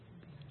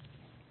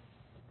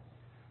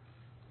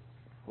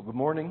Well, good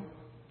morning.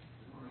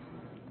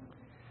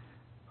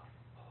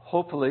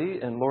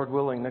 Hopefully, and Lord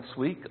willing, next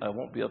week I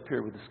won't be up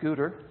here with the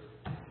scooter.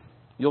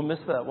 You'll miss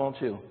that,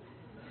 won't you?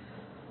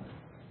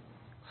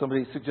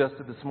 Somebody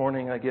suggested this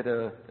morning I get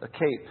a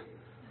cape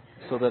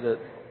so that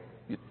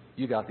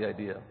you got the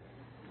idea.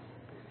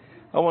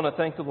 I want to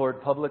thank the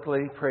Lord publicly,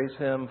 praise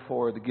Him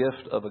for the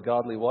gift of a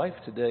godly wife.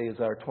 Today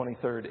is our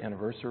 23rd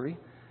anniversary,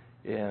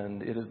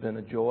 and it has been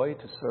a joy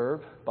to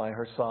serve by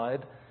her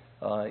side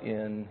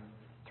in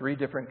 3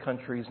 different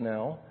countries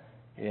now,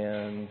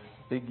 and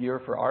big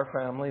year for our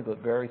family,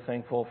 but very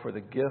thankful for the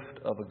gift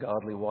of a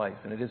godly wife.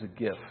 And it is a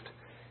gift,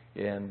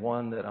 and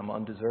one that I'm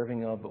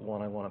undeserving of, but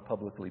one I want to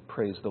publicly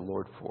praise the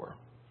Lord for.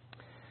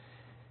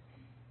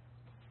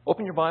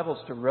 Open your Bibles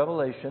to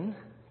Revelation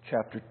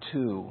chapter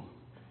 2.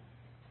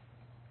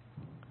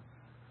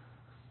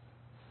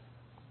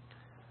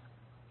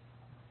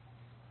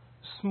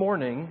 This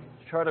morning,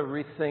 try to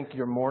rethink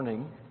your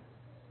morning.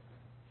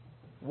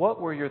 What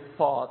were your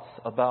thoughts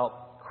about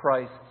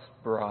Christ's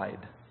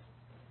bride?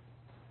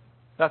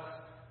 That's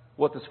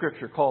what the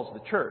Scripture calls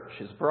the church,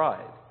 His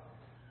bride.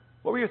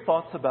 What were your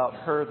thoughts about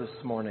her this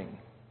morning?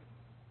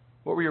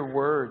 What were your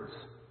words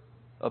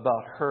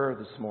about her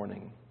this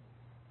morning?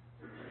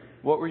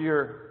 What were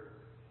your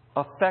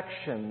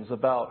affections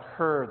about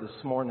her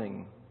this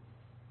morning?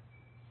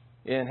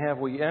 And have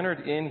we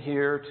entered in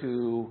here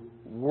to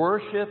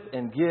worship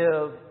and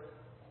give,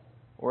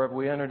 or have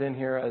we entered in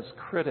here as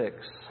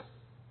critics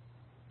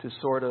to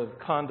sort of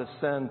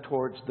condescend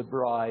towards the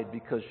bride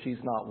because she's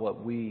not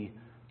what we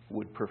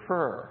would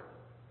prefer?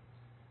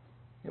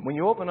 And when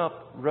you open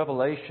up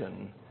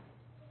Revelation,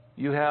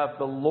 you have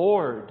the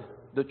Lord,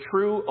 the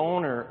true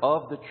owner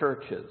of the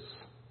churches,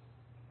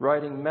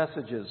 writing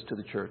messages to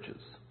the churches.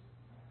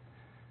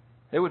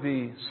 It would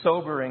be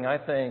sobering, I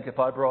think, if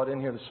I brought in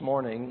here this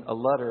morning a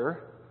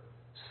letter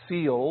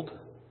sealed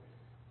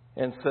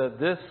and said,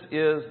 "This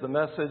is the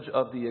message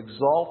of the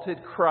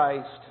exalted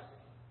Christ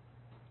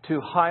to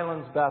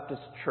Highlands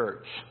Baptist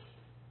Church."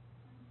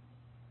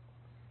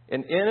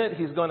 And in it,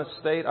 he's going to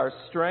state our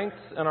strengths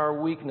and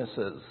our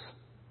weaknesses.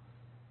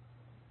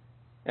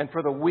 And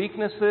for the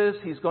weaknesses,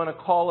 he's going to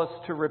call us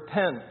to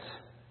repent.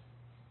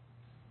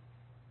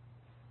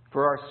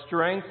 For our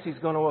strengths, he's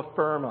going to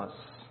affirm us.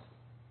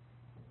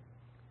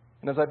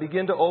 And as I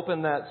begin to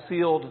open that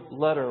sealed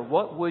letter,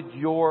 what would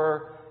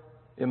your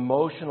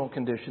emotional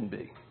condition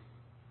be?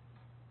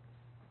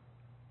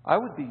 I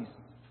would be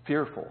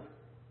fearful,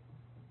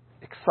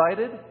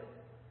 excited,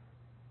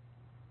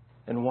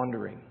 and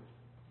wondering.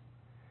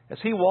 As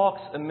he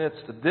walks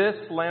amidst this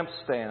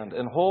lampstand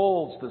and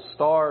holds the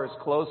stars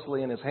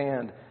closely in his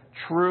hand,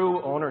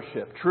 true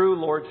ownership, true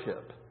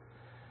lordship.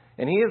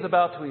 And he is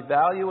about to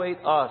evaluate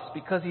us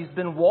because he's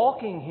been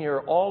walking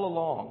here all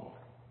along.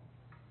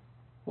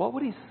 What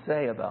would he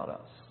say about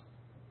us?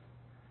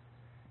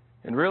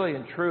 And really,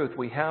 in truth,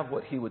 we have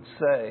what he would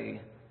say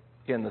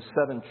in the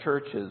 7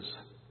 churches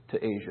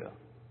to Asia.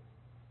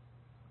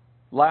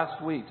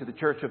 Last week, to the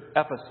church of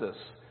Ephesus,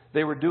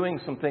 they were doing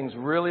some things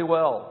really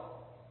well.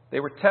 They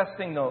were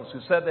testing those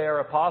who said they are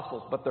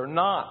apostles, but they're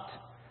not.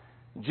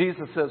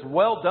 Jesus says,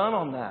 "Well done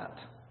on that.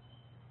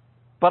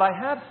 But I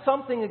have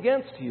something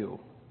against you.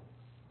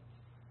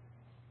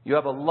 You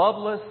have a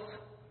loveless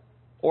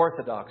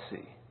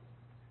orthodoxy.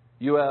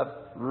 You have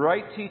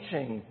right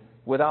teaching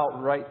without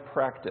right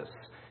practice.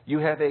 You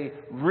have a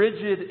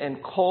rigid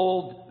and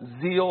cold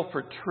zeal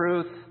for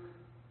truth,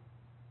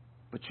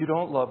 but you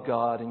don't love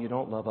God and you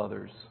don't love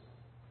others."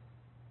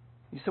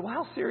 You say, well,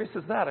 how serious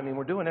is that? I mean,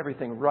 we're doing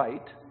everything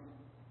right.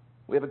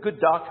 We have a good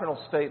doctrinal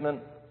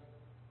statement.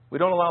 We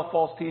don't allow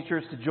false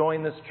teachers to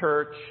join this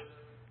church.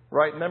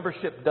 Right?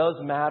 Membership does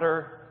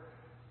matter.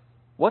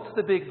 What's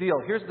the big deal?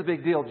 Here's the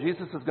big deal.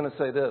 Jesus is going to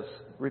say this: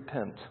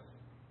 repent.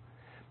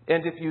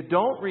 And if you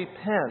don't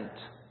repent,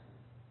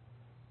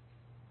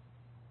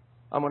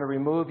 I'm going to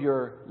remove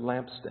your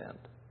lampstand.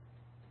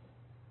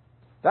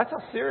 That's how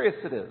serious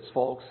it is,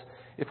 folks.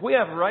 If we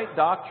have right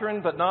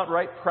doctrine but not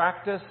right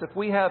practice, if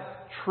we have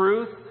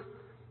truth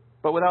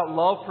but without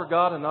love for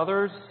God and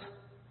others,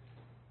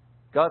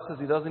 God says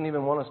He doesn't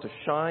even want us to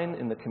shine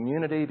in the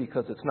community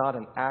because it's not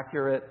an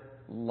accurate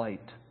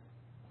light.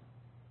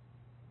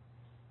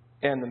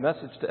 And the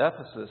message to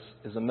Ephesus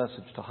is a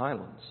message to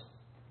Highlands.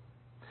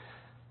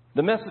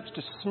 The message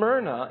to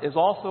Smyrna is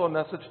also a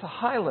message to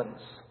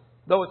Highlands,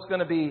 though it's going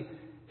to be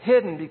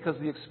hidden because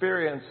the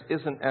experience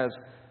isn't as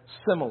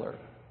similar.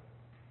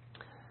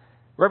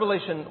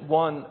 Revelation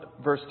 1,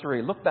 verse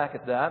 3. Look back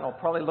at that. I'll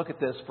probably look at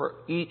this for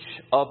each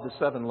of the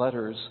 7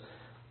 letters.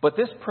 But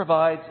this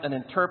provides an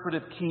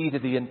interpretive key to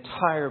the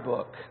entire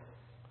book.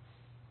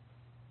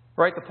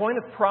 Right? The point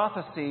of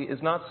prophecy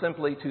is not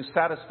simply to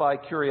satisfy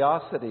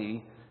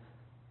curiosity.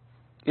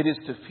 It is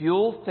to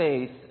fuel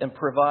faith and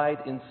provide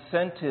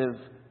incentive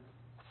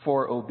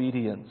for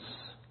obedience.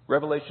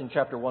 Revelation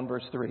chapter 1,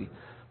 verse 3.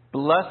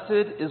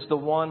 Blessed is the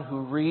one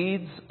who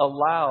reads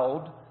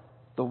aloud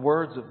the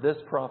words of this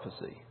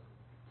prophecy.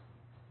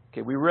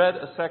 Okay, we read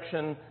a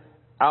section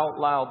out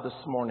loud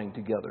this morning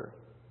together.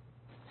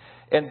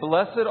 And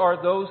blessed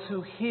are those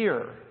who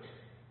hear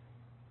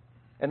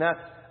And that's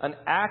an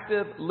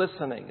active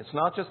listening. It's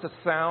not just a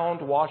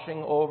sound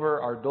washing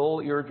over our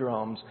dull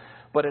eardrums,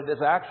 but it is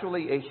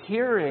actually a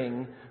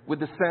hearing with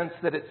the sense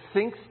that it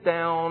sinks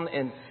down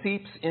and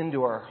seeps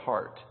into our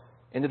heart,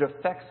 and it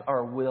affects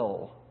our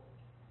will.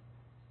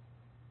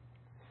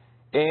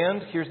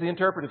 And here's the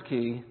interpretive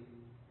key: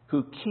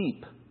 who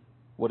keep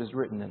what is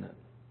written in it.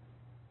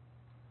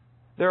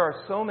 There are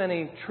so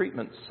many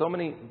treatments, so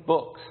many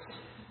books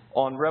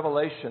on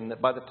Revelation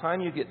that by the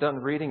time you get done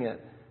reading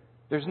it,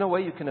 there's no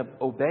way you can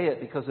obey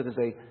it because it is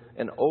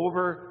an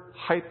over,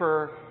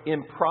 hyper,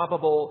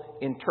 improbable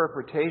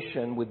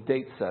interpretation with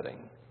date setting.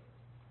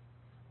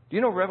 Do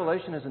you know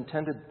Revelation is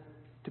intended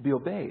to be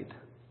obeyed?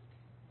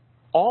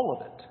 All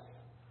of it.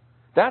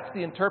 That's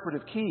the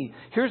interpretive key.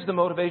 Here's the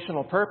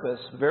motivational purpose,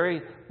 the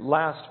very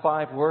last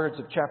 5 words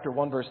of chapter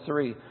 1, verse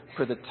 3.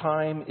 For the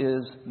time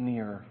is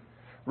near.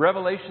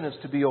 Revelation is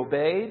to be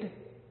obeyed,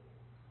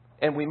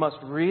 and we must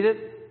read it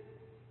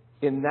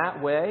in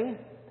that way.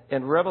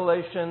 And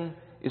Revelation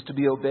is to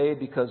be obeyed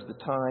because the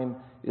time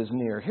is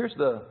near. Here's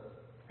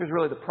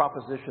really the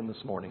proposition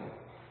this morning.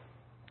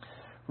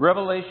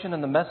 Revelation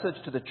and the message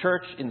to the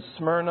church in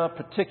Smyrna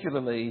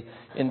particularly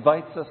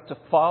invites us to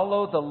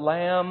follow the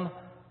Lamb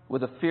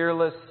with a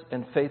fearless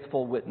and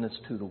faithful witness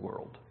to the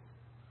world.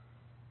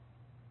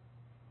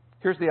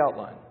 Here's the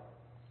outline.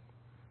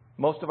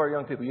 Most of our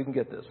young people, you can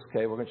get this,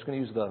 okay? We're just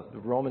going to use the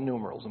Roman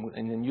numerals,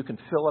 and then you can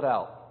fill it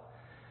out.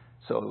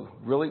 So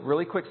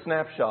really quick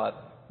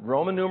snapshot.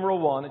 Roman numeral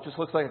 1, it just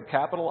looks like a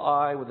capital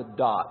I with a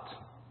dot.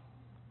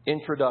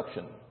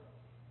 Introduction.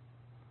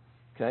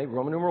 Okay,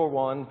 Roman numeral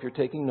 1, if you're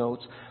taking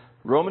notes.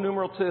 Roman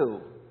numeral 2,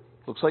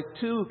 looks like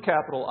 2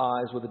 capital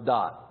I's with a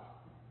dot.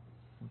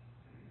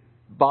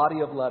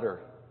 Body of letter.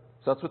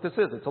 So that's what this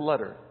is. It's a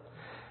letter.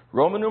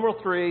 Roman numeral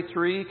 3,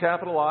 3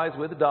 capital I's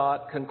with a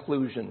dot.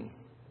 Conclusion.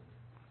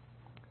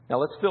 Now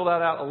let's fill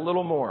that out a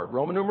little more.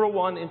 Roman numeral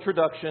 1,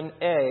 introduction.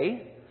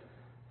 A,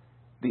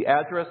 the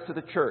address to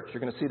the church.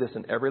 You're going to see this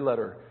in every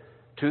letter.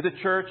 To the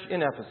church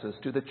in Ephesus,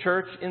 to the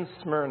church in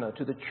Smyrna,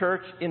 to the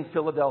church in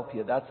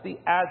Philadelphia. That's the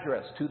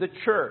address to the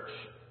church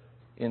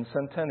in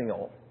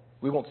Centennial.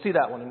 We won't see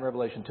that one in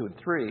Revelation 2 and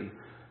 3,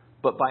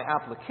 but by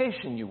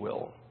application you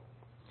will.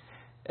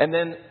 And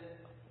then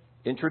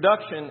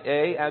introduction,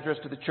 A, address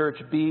to the church.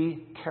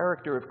 B,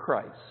 character of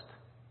Christ.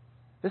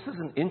 This is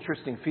an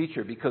interesting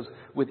feature because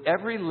with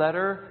every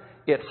letter,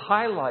 it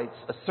highlights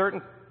a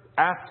certain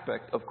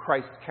aspect of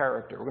Christ's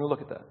character. We're going to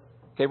look at that.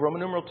 Okay,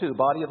 Roman numeral 2,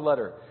 body of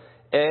letter.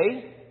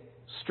 A,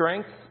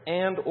 strengths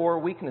and or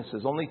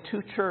weaknesses. Only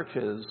 2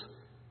 churches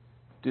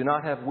do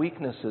not have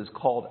weaknesses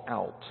called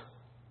out.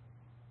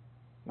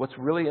 What's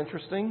really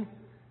interesting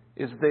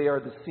is they are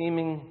the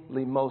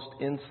seemingly most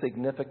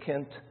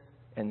insignificant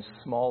and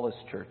smallest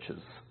churches.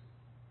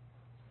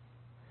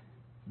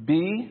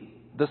 B,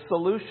 the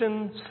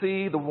solution.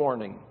 C, the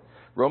warning.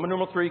 Roman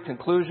numeral 3,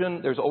 conclusion.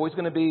 There's always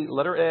going to be,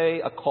 letter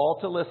A, a call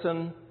to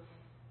listen.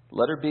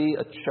 Letter B,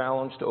 a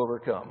challenge to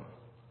overcome.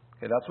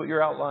 Okay, that's what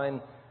your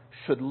outline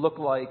should look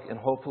like, and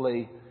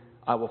hopefully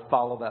I will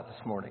follow that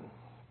this morning.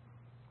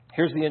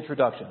 Here's the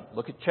introduction.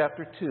 Look at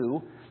chapter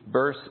 2,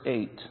 verse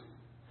 8.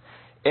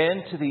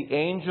 And to the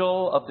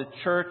angel of the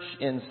church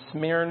in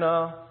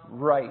Smyrna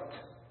write.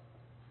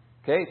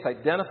 Okay, it's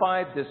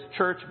identified this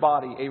church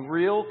body, a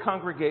real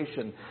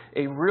congregation,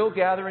 a real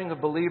gathering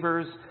of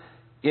believers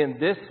in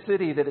this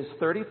city that is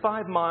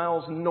 35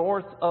 miles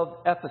north of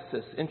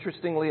Ephesus.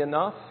 Interestingly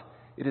enough,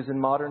 it is in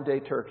modern-day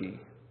Turkey.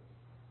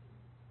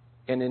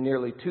 And in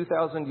nearly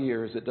 2,000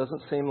 years, it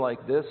doesn't seem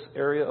like this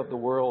area of the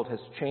world has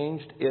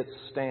changed its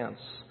stance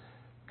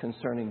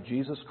concerning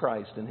Jesus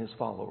Christ and His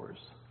followers.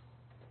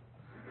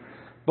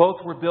 Both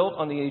were built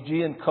on the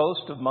Aegean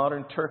coast of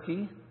modern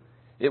Turkey.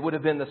 It would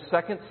have been the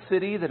second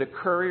city that a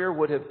courier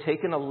would have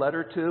taken a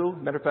letter to.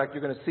 Matter of fact,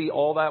 you're going to see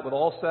all that with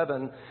all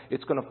 7.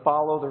 It's going to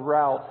follow the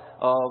route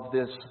of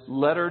this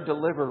letter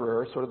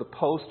deliverer, sort of the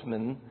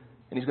postman.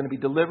 And he's going to be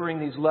delivering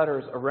these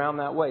letters around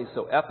that way.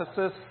 So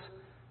Ephesus,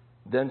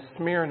 then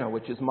Smyrna,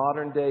 which is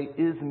modern-day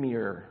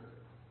Izmir.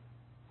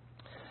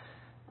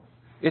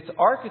 Its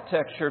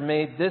architecture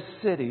made this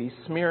city,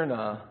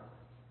 Smyrna,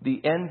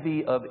 the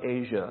envy of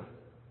Asia.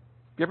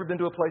 Have you ever been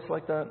to a place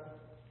like that?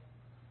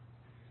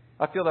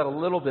 I feel that a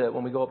little bit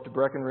when we go up to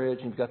Breckenridge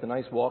and you've got the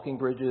nice walking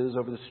bridges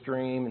over the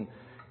stream and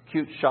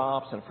cute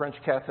shops and a French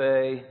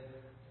cafe,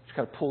 which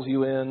kind of pulls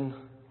you in,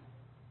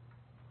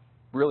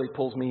 really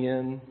pulls me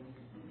in.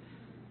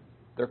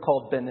 They're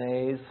called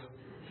beignets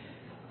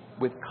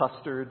with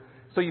custard.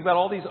 So you've got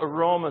all these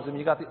aromas and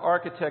you've got the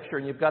architecture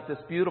and you've got this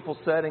beautiful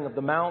setting of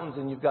the mountains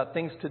and you've got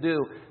things to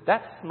do.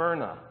 That's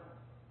Smyrna.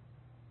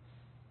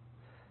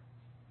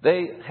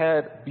 They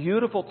had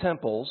beautiful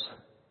temples,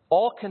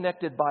 all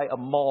connected by a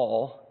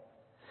mall,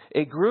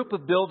 a group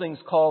of buildings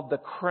called the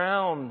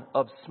Crown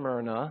of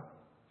Smyrna,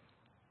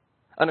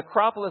 an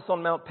acropolis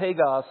on Mount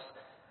Pagos,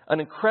 an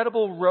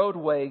incredible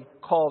roadway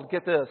called,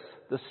 get this,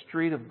 the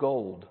Street of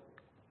Gold.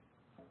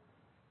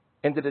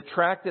 And it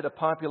attracted a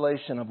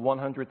population of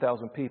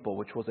 100,000 people,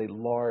 which was a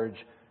large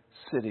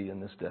city in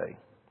this day.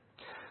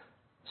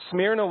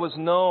 Smyrna was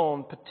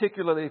known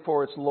particularly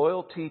for its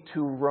loyalty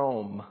to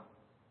Rome.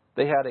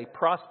 They had a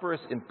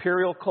prosperous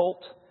imperial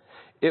cult.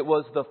 It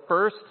was the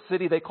first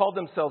city, they called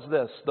themselves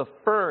this, the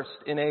first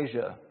in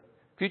Asia.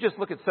 If you just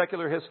look at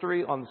secular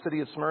history on the city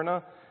of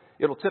Smyrna,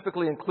 it'll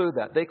typically include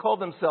that. They called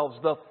themselves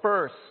the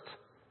first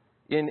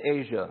in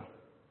Asia.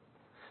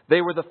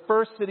 They were the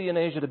first city in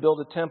Asia to build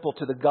a temple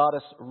to the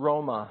goddess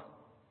Roma.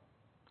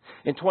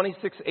 In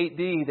 26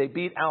 AD, they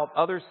beat out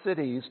other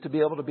cities to be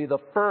able to be the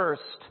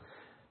first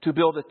to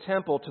build a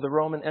temple to the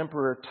Roman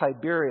Emperor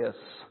Tiberius.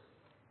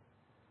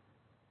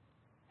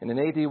 And in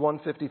AD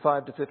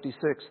 155 to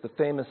 56, the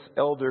famous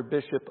elder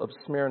bishop of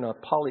Smyrna,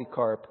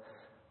 Polycarp,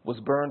 was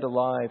burned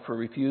alive for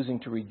refusing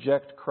to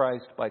reject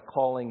Christ by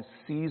calling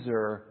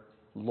Caesar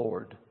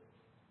Lord.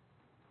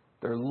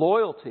 Their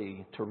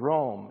loyalty to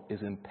Rome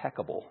is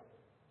impeccable.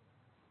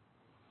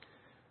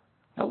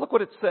 Now look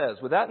what it says.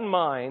 With that in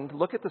mind,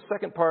 look at the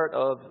second part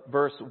of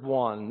verse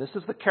 1. This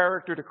is the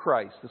character to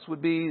Christ. This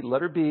would be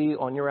letter B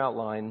on your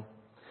outline.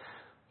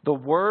 The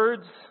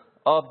words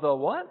of the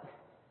what?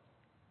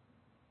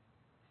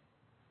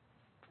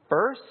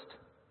 First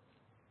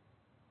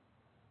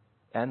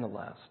and the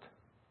last.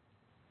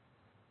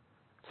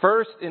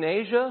 First in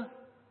Asia,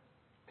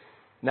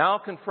 now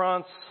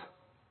confronts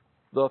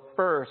the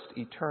first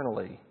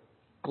eternally,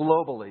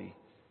 globally,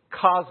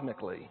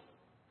 cosmically.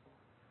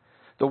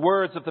 The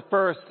words of the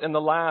first and the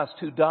last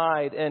who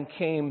died and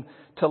came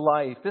to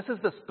life. This is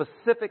the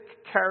specific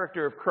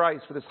character of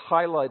Christ that is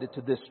highlighted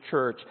to this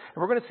church.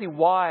 And we're going to see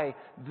why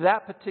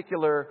that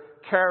particular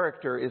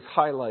character is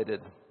highlighted.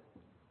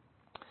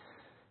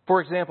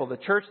 For example, the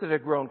church that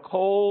had grown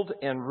cold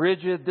and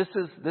rigid, this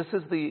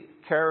is the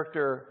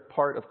character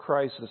part of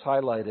Christ that is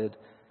highlighted,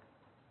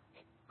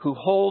 who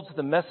holds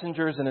the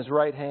messengers in his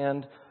right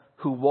hand,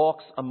 who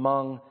walks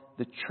among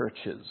the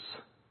churches.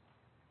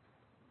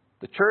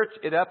 The church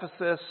at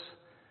Ephesus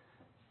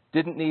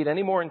didn't need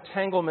any more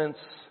entanglements.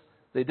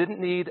 They didn't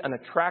need an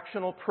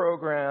attractional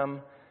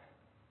program.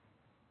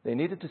 They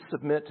needed to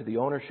submit to the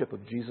ownership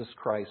of Jesus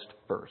Christ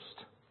first.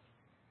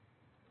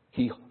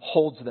 He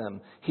holds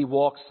them. He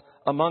walks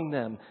among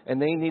them.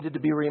 And they needed to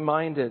be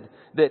reminded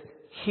that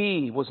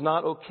he was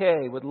not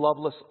okay with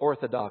loveless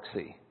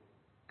orthodoxy,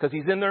 because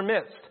he's in their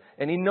midst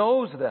and he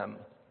knows them.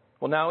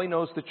 Well, now he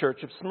knows the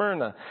church of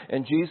Smyrna.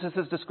 And Jesus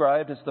is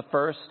described as the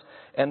first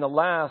and the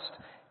last,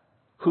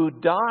 who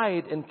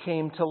died and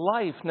came to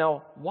life.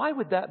 Now, why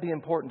would that be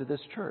important to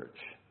this church?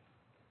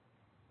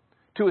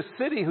 To a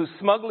city who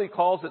smugly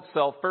calls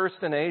itself first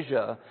in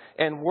Asia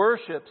and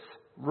worships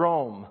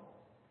Rome.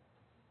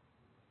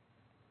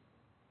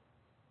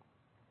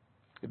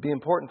 It'd be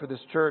important for this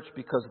church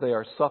because they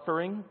are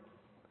suffering,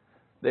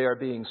 they are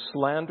being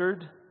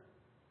slandered,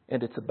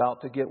 and it's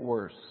about to get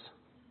worse.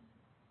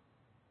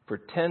 For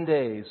 10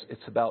 days,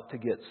 it's about to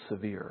get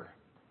severe.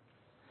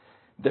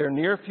 Their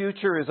near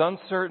future is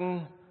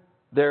uncertain.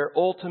 Their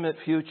ultimate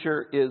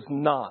future is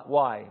not.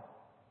 Why?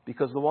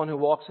 Because the one who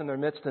walks in their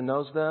midst and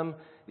knows them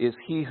is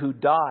he who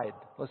died.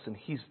 Listen,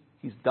 he's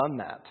done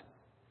that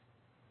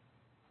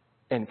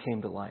and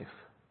came to life.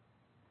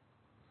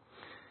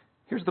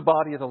 Here's the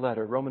body of the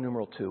letter, Roman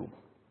numeral 2.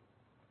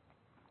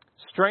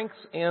 Strengths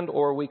and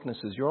or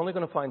weaknesses. You're only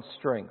going to find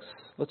strengths.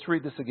 Let's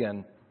read this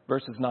again,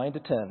 verses 9 to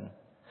 10.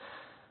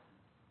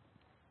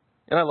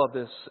 And I love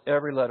this.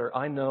 Every letter,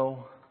 I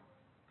know.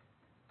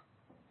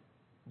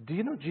 Do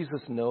you know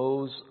Jesus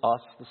knows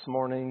us this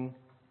morning?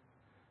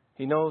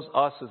 He knows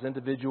us as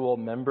individual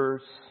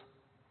members.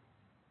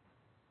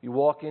 You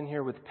walk in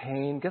here with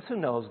pain. Guess who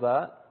knows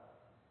that?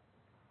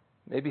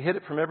 Maybe hid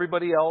it from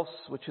everybody else,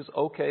 which is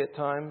okay at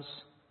times.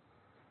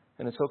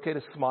 And it's okay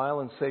to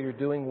smile and say you're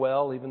doing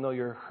well even though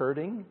you're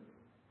hurting.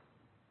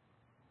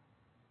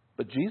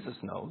 But Jesus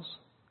knows.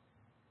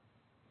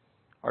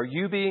 Are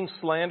you being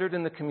slandered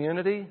in the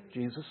community?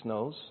 Jesus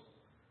knows.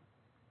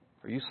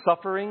 Are you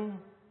suffering?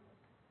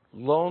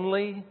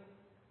 Lonely,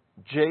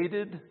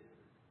 jaded,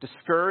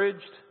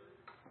 discouraged,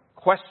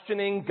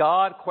 questioning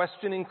God,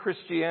 questioning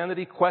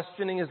Christianity,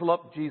 questioning His love?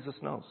 Jesus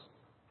knows.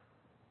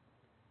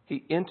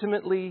 He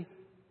intimately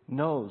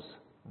knows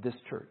this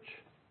church.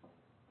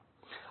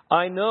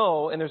 I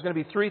know, and there's going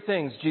to be 3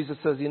 things Jesus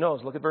says He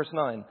knows. Look at verse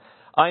 9.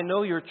 I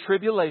know your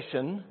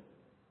tribulation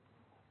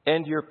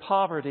and your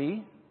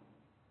poverty,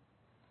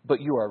 but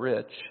you are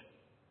rich.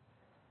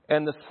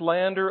 And the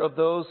slander of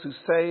those who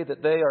say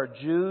that they are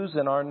Jews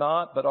and are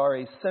not, but are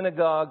a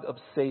synagogue of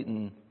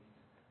Satan.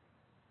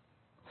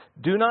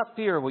 Do not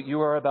fear what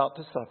you are about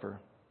to suffer.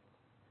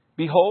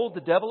 Behold,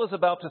 the devil is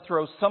about to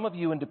throw some of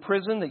you into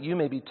prison that you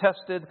may be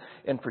tested,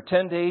 and for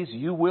 10 days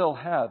you will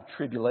have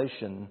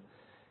tribulation.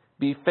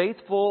 Be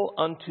faithful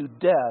unto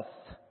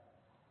death,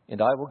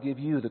 and I will give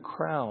you the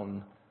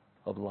crown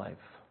of life.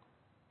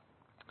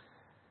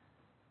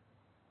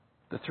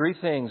 The 3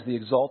 things the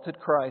exalted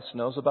Christ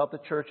knows about the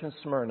church in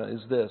Smyrna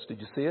is this.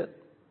 Did you see it?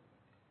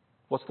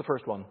 What's the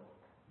first one?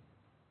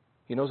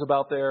 He knows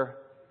about their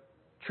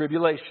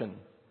tribulation.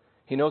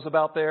 He knows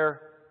about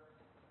their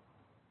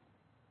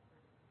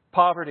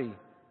poverty.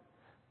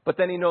 But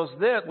then he knows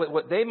this,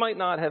 what they might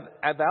not have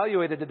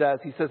evaluated it as,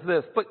 he says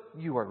this, but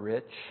you are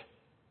rich.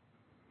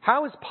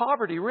 How is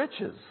poverty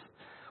riches?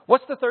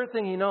 What's the third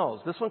thing he knows?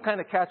 This one kind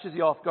of catches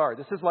you off guard.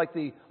 This is like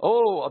the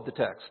O of the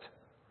text.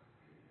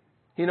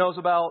 He knows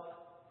about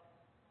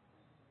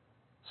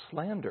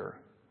slander.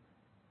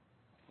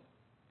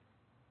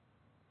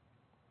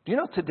 Do you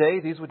know today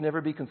these would never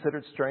be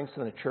considered strengths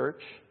in a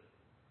church?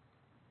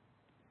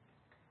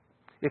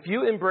 If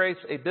you embrace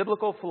a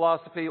biblical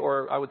philosophy,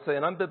 or I would say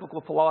an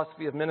unbiblical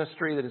philosophy of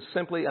ministry that is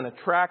simply an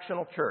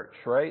attractional church,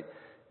 right?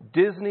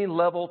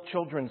 Disney-level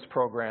children's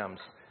programs.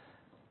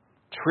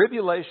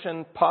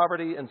 Tribulation,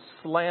 poverty, and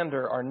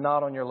slander are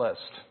not on your list.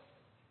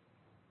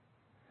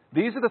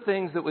 These are the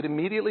things that would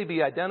immediately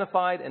be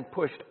identified and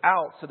pushed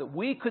out so that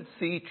we could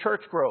see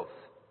church growth.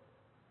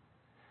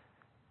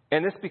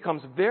 And this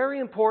becomes very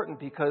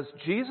important because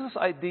Jesus'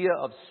 idea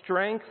of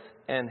strength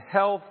and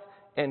health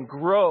and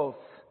growth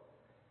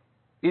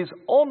is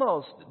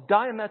almost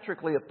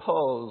diametrically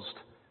opposed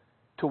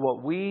to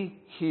what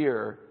we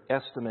here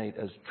estimate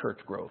as church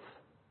growth.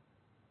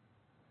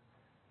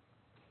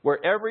 Where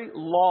every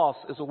loss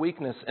is a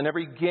weakness and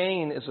every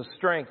gain is a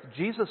strength,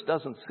 Jesus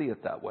doesn't see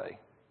it that way.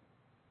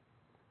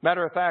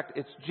 Matter of fact,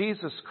 it's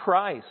Jesus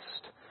Christ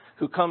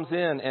who comes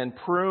in and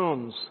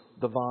prunes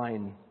the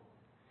vine.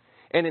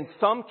 And in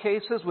some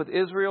cases with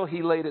Israel,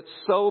 he laid it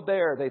so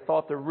bare they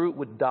thought the root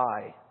would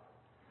die.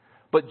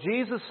 But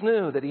Jesus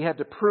knew that he had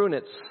to prune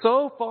it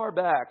so far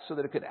back so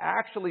that it could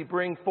actually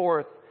bring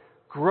forth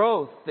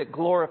growth that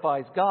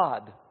glorifies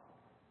God.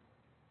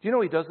 Do you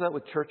know he does that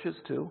with churches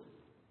too?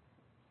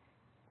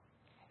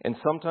 And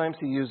sometimes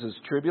he uses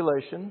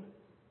tribulation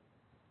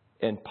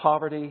and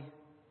poverty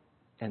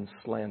and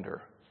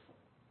slander.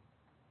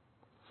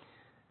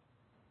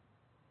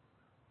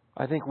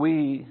 I think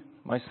we,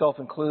 myself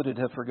included,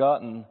 have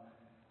forgotten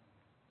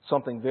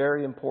something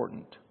very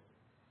important.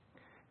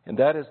 And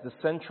that is the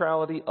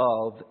centrality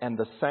of and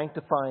the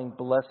sanctifying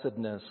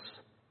blessedness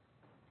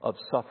of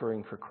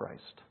suffering for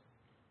Christ.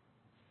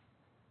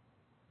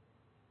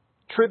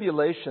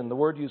 Tribulation, the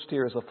word used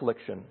here is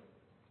affliction.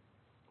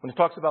 When it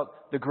talks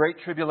about the great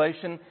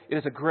tribulation, it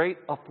is a great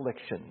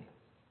affliction.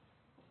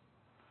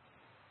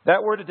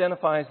 That word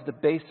identifies the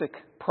basic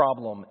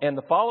problem. And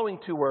the following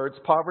two words,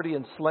 poverty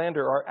and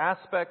slander, are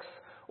aspects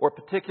or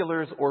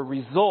particulars or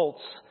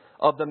results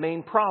of the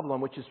main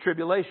problem, which is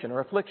tribulation or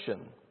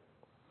affliction.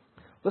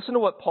 Listen to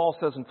what Paul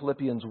says in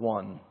Philippians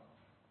 1.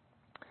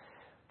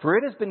 For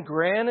it has been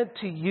granted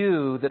to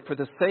you that for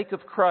the sake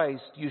of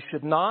Christ you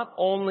should not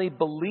only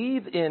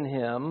believe in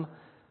him,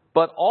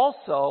 but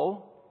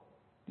also,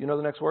 you know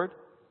the next word?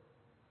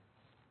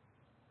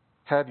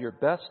 Have your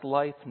best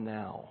life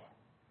now.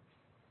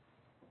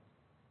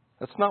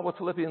 That's not what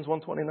Philippians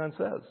 1:29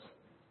 says.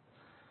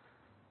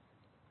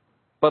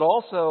 But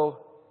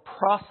also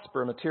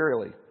prosper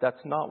materially.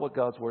 That's not what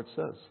God's word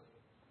says.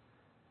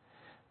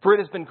 For it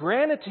has been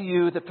granted to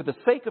you that for the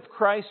sake of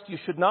Christ you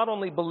should not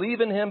only believe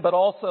in him, but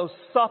also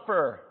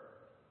suffer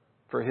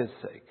for his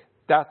sake.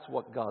 That's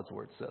what God's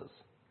word says.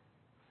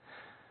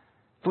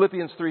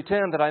 Philippians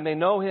 3:10, that I may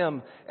know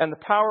him and the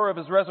power of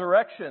his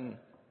resurrection,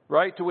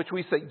 right? To which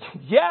we say,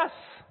 yes!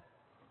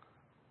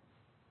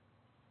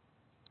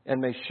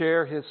 And may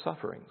share his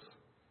sufferings.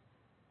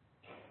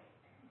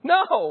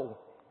 No!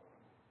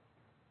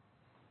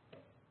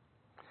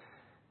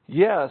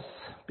 Yes,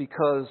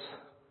 because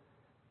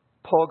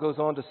Paul goes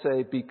on to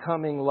say,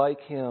 becoming like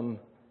him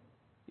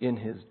in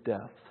his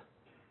death.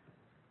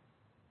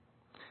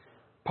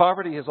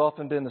 Poverty has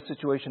often been the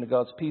situation of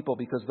God's people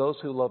because those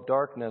who love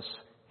darkness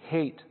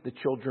hate the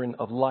children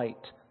of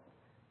light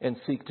and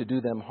seek to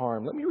do them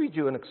harm. Let me read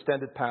you an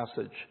extended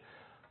passage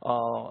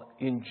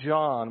in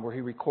John where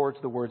he records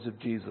the words of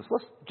Jesus.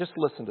 Let's just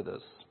listen to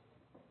this.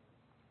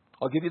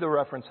 I'll give you the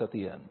reference at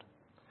the end.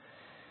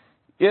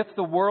 If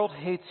the world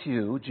hates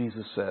you,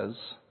 Jesus says,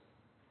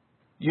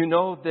 you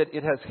know that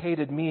it has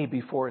hated me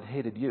before it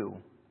hated you.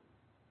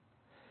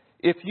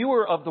 If you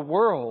were of the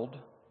world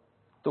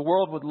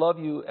would love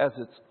you as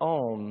its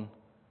own.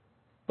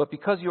 But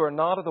because you are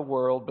not of the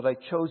world, but I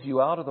chose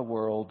you out of the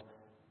world,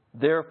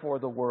 therefore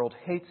the world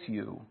hates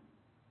you.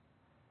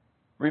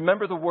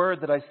 Remember the word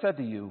that I said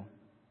to you.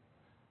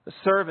 The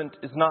servant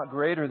is not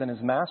greater than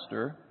his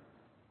master.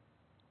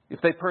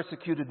 If they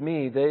persecuted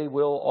me, they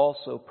will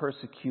also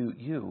persecute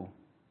you.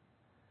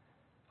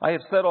 I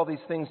have said all these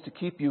things to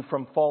keep you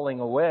from falling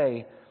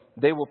away.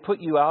 They will put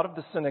you out of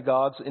the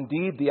synagogues.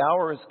 Indeed, the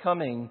hour is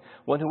coming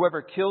when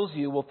whoever kills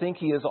you will think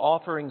he is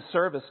offering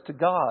service to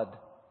God.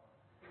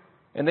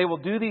 And they will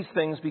do these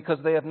things because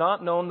they have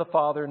not known the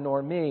Father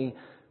nor me.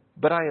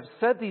 But I have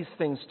said these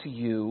things to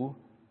you,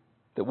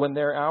 that when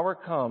their hour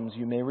comes,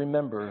 you may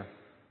remember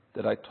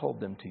that I told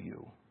them to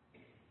you.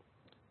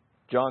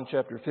 John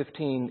chapter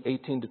 15,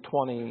 18 to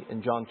 20,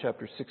 and John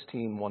chapter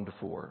 16, 1 to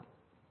 4.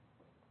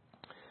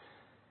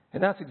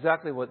 And that's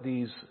exactly what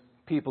these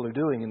people are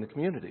doing in the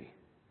community.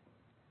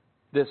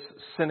 This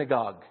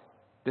synagogue,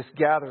 this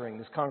gathering,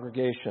 this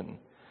congregation.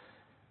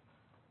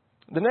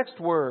 The next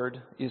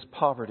word is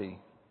poverty.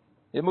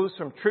 It moves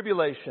from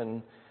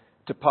tribulation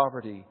to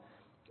poverty.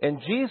 And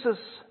Jesus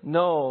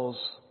knows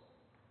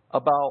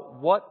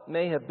about what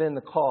may have been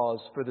the cause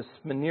for the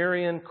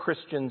Smyrnian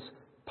Christians'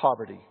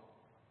 poverty.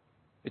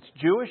 It's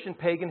Jewish and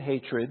pagan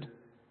hatred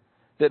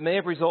that may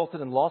have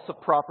resulted in loss of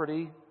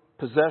property,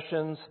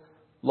 possessions,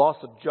 loss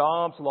of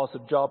jobs, loss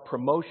of job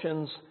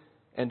promotions,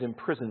 and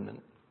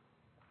imprisonment.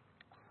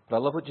 But I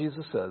love what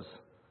Jesus says,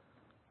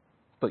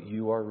 but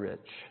you are rich.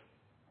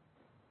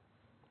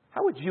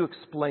 How would you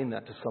explain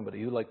that to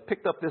somebody who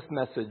picked up this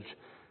message?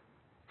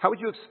 How would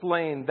you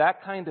explain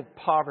that kind of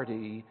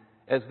poverty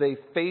as they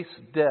face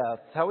death?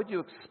 How would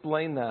you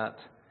explain that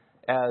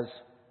as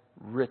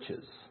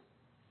riches?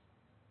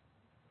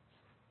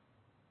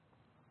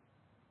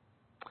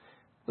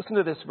 Listen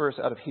to this verse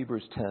out of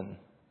Hebrews 10.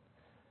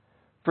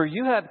 For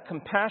you had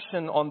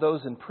compassion on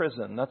those in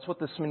prison. That's what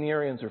the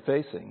Smyrnians are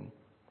facing.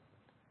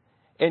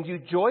 And you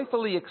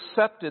joyfully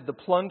accepted the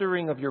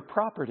plundering of your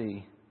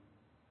property.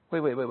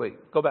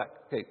 Wait. Go back.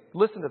 Okay,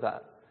 listen to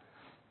that.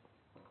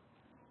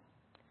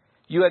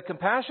 You had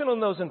compassion on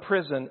those in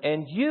prison,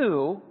 and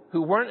you,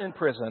 who weren't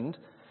imprisoned,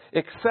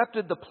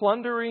 accepted the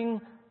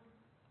plundering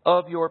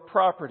of your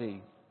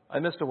property. I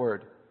missed a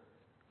word.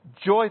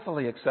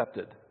 Joyfully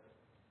accepted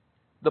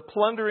the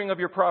plundering of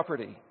your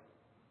property.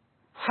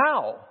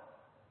 How?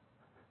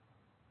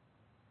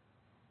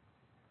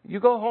 You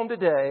go home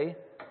today,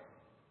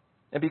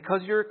 and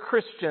because you're a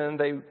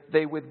Christian,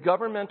 they with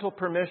governmental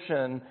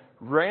permission,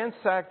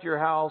 ransacked your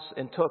house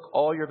and took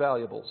all your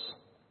valuables.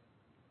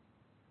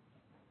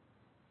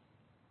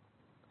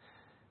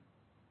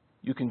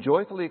 You can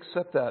joyfully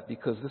accept that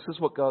because this is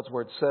what God's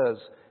Word says.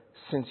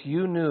 Since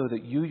you knew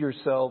that you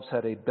yourselves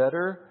had a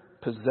better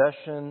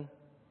possession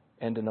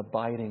and an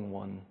abiding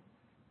one.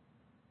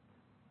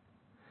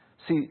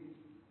 See,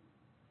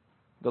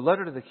 the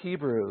letter to the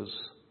Hebrews,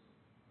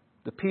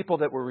 the people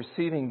that were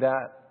receiving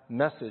that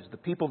message, the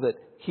people that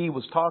he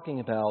was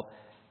talking about,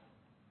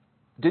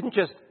 didn't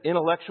just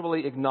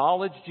intellectually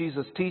acknowledge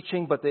Jesus'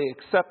 teaching, but they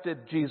accepted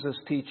Jesus'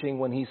 teaching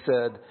when he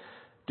said,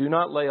 do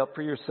not lay up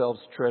for yourselves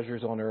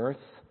treasures on earth,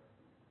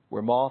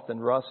 where moth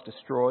and rust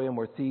destroy and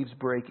where thieves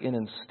break in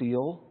and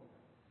steal.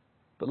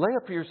 But lay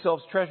up for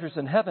yourselves treasures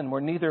in heaven, where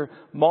neither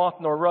moth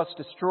nor rust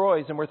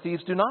destroys and where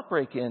thieves do not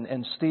break in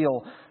and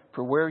steal.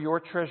 For where your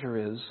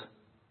treasure is,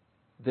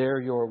 there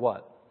your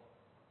what?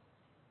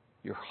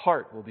 Your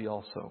heart will be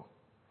also.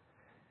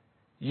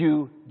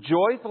 You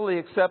joyfully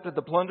accepted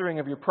the plundering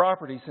of your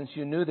property, since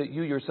you knew that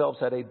you yourselves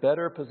had a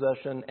better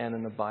possession and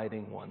an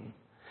abiding one.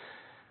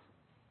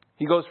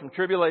 He goes from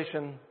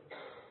tribulation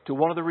to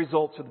one of the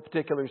results of the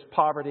particular is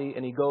poverty,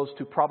 and he goes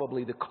to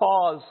probably the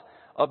cause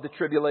of the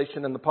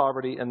tribulation and the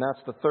poverty, and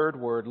that's the third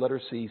word, letter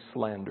C,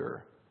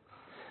 slander.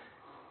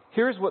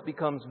 Here's what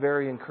becomes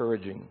very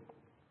encouraging.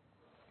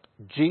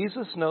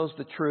 Jesus knows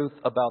the truth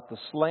about the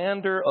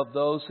slander of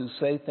those who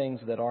say things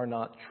that are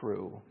not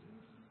true.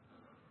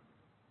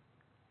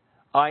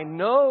 I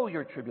know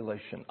your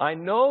tribulation. I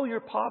know your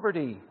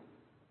poverty.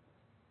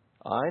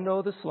 I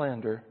know the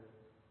slander.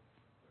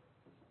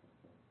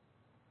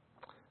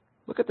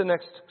 Look at the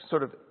next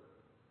sort of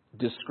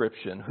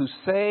description. Who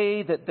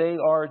say that they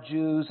are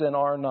Jews and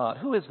are not.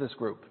 Who is this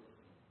group?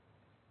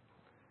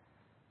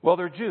 Well,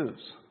 they're Jews.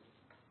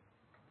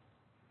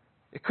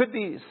 It could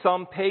be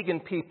some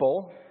pagan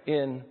people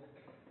in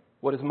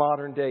what is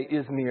modern day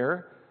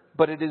Izmir,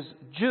 but it is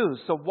Jews.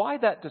 So why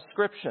that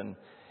description?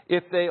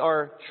 If they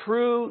are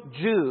true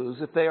Jews,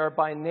 if they are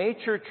by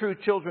nature true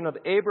children of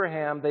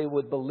Abraham, they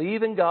would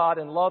believe in God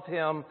and love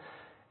Him.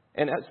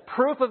 And as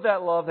proof of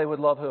that love, they would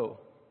love who?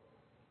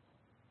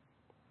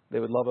 They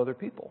would love other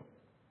people.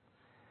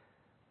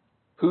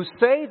 Who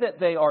say that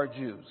they are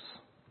Jews.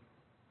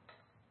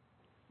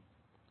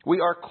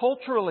 We are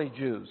culturally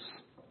Jews.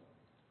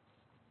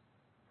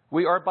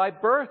 We are by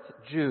birth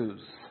Jews.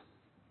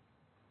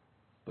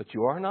 But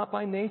you are not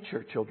by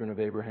nature children of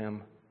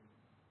Abraham.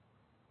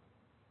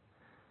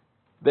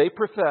 They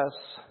profess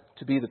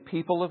to be the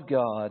people of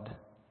God,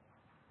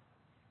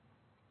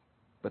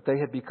 but they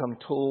have become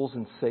tools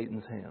in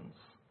Satan's hands.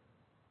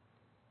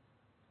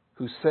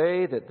 Who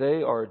say that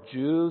they are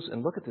Jews,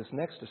 and look at this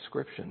next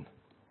description.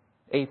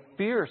 A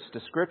fierce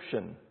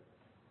description.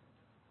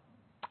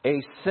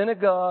 A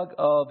synagogue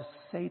of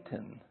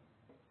Satan.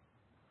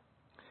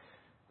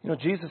 You know,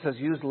 Jesus has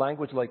used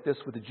language like this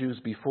with the Jews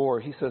before.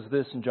 He says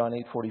this in John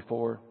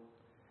 8:44.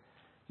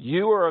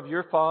 You are of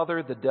your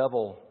father, the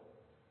devil.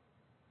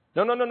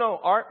 No.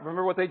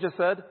 Remember what they just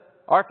said?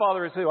 Our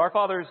father is who? Our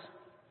father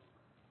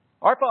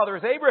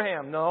is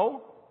Abraham.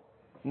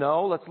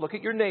 No, let's look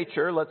at your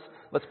nature. Let's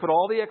put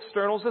all the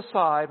externals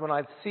aside. When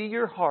I see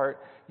your heart,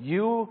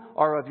 you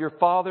are of your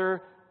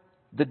father,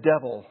 the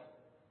devil.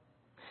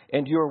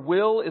 And your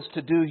will is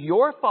to do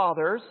your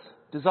father's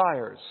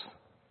desires.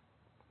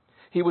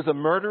 He was a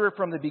murderer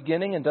from the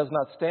beginning and does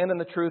not stand in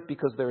the truth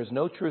because there is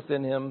no truth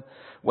in him.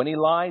 When he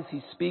lies,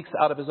 he speaks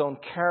out of his own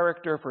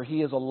character, for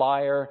he is a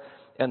liar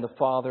and the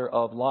father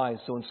of lies.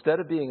 So instead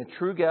of being a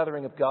true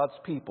gathering of God's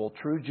people,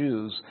 true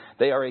Jews,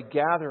 they are a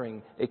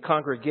gathering, a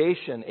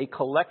congregation, a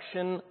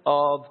collection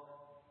of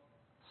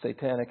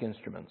satanic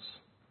instruments.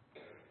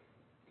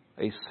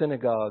 a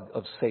synagogue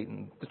of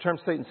Satan. The term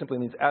Satan simply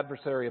means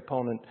adversary,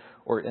 opponent,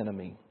 or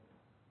enemy.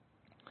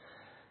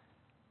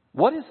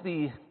 What is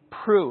the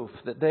proof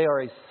that they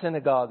are a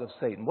synagogue of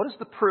Satan? What is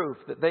the proof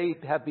that they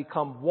have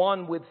become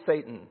one with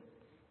Satan,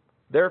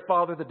 their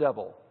father the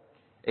devil,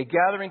 a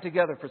gathering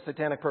together for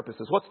satanic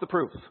purposes? What's the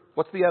proof?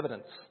 What's the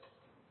evidence?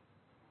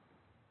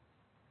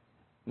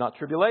 Not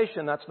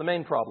tribulation, that's the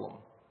main problem.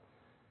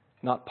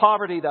 Not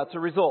poverty, that's a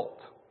result.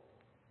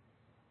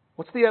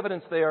 What's the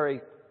evidence they are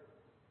a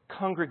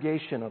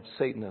congregation of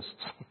Satanists?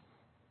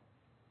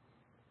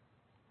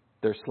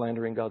 They're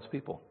slandering God's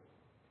people.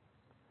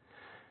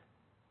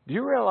 Do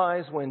you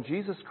realize when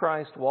Jesus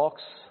Christ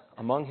walks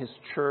among His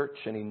church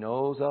and He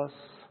knows us,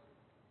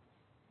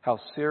 how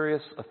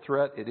serious a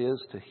threat it is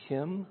to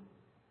Him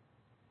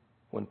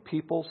when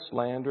people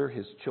slander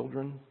His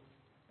children?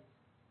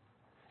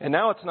 And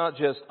now it's not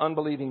just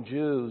unbelieving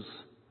Jews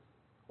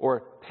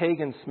or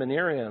pagan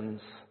Sminarians.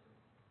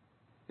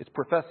 It's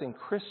professing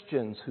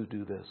Christians who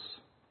do this.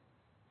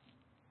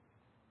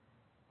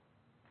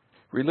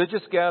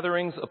 Religious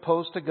gatherings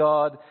opposed to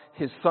God,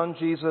 His Son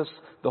Jesus,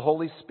 the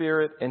Holy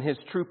Spirit, and His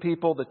true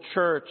people, the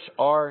church,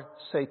 are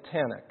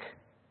satanic.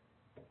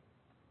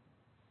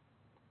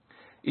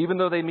 Even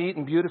though they meet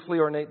in beautifully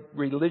ornate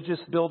religious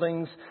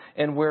buildings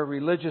and wear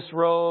religious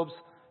robes,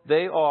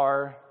 they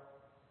are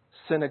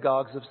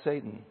synagogues of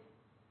Satan.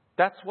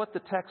 That's what the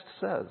text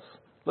says.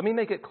 Let me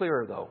make it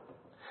clearer, though.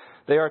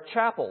 They are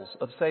chapels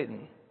of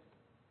Satan,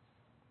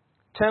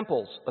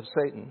 temples of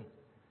Satan,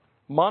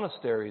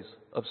 monasteries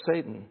of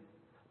Satan,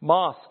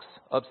 mosques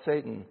of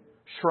Satan,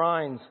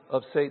 shrines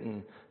of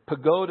Satan,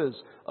 pagodas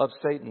of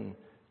Satan,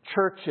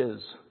 churches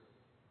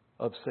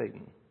of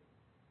Satan.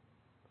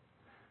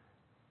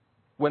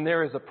 When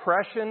there is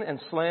oppression and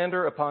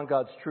slander upon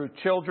God's true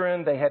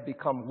children, they have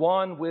become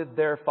one with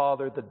their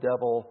father, the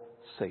devil,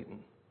 Satan.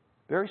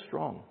 Very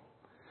strong.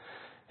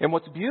 And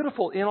what's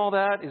beautiful in all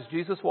that is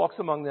Jesus walks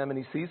among them and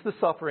He sees the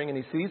suffering and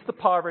He sees the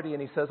poverty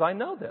and He says, I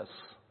know this.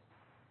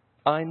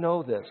 I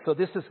know this. So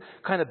this is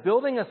kind of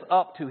building us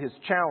up to His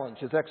challenge,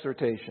 His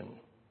exhortation.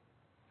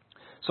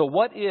 So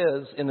what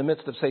is, in the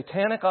midst of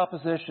satanic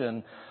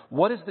opposition,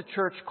 what is the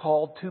church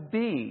called to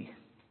be?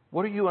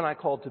 What are you and I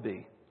called to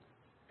be?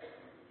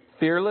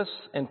 Fearless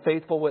and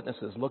faithful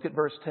witnesses. Look at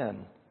verse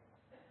 10.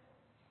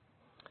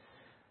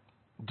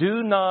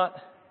 Do not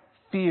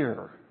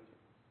fear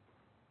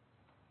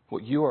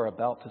what you are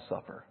about to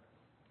suffer.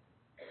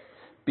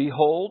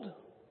 Behold,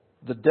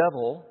 the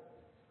devil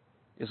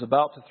is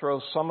about to throw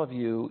some of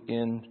you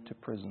into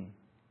prison.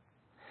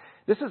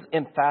 This is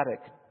emphatic.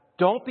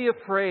 Don't be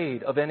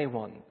afraid of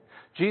anyone.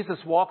 Jesus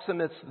walks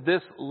amidst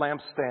this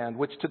lampstand,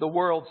 which to the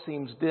world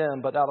seems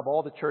dim, but out of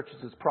all the churches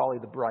is probably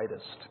the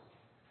brightest.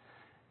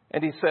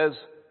 And He says,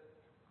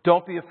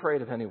 don't be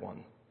afraid of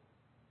anyone.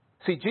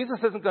 See, Jesus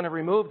isn't going to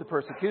remove the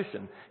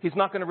persecution. He's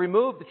not going to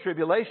remove the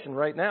tribulation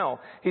right now.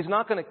 He's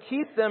not going to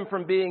keep them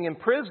from being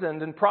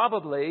imprisoned, and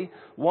probably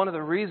one of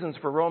the reasons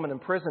for Roman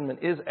imprisonment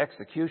is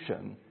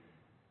execution.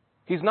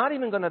 He's not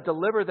even going to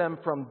deliver them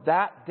from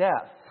that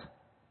death.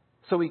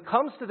 So He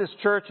comes to this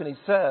church and He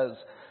says,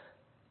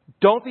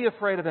 don't be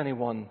afraid of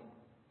anyone.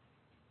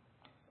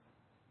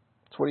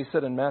 That's what He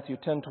said in Matthew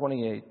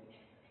 10:28.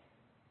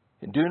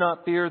 And do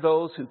not fear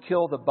those who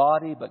kill the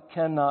body but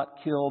cannot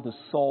kill the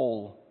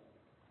soul.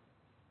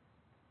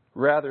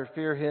 Rather,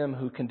 fear Him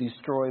who can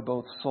destroy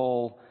both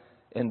soul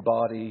and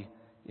body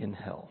in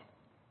hell.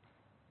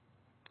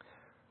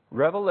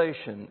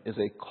 Revelation is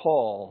a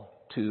call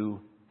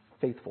to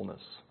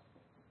faithfulness.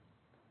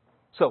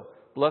 So,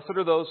 blessed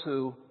are those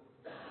who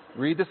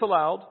read this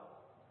aloud,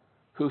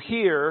 who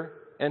hear,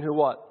 and who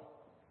what?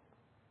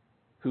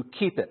 Who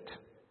keep it,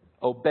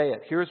 obey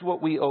it. Here's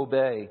what we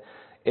obey: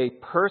 a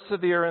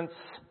perseverance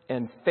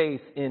and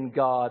faith in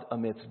God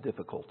amidst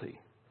difficulty.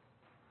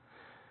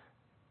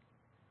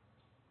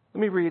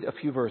 Let me read a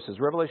few verses.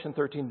 Revelation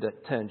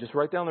 13:10. Just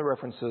write down the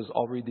references.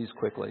 I'll read these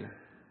quickly.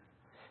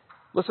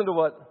 Listen to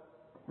what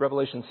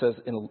Revelation says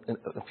in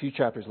a few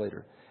chapters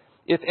later.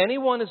 If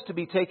anyone is to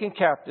be taken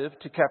captive,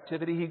 to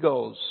captivity he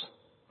goes.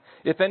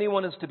 If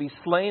anyone is to be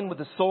slain with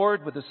the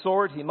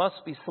sword he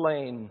must be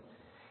slain.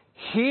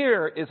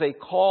 Here is a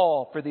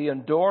call for the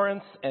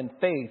endurance and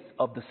faith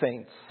of the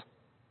saints.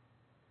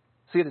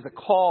 See, it is a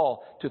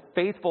call to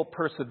faithful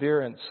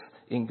perseverance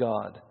in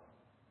God.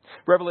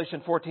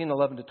 Revelation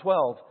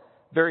 14:11-12,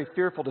 very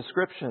fearful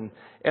description.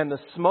 And the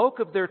smoke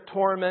of their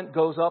torment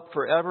goes up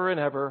forever and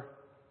ever,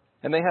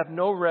 and they have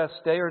no rest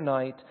day or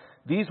night.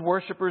 These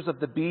worshippers of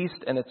the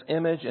beast and its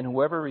image, and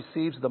whoever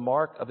receives the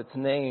mark of its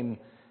name.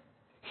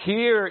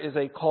 Here is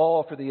a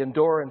call for the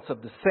endurance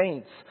of the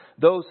saints,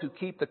 those who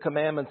keep the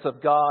commandments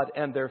of God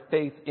and their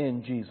faith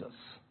in Jesus.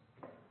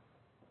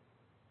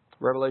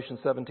 Revelation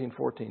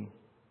 17:14.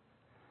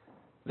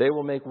 They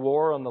will make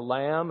war on the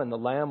Lamb, and the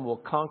Lamb will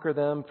conquer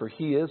them, for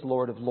He is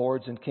Lord of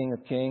lords and King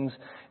of kings.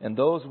 And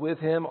those with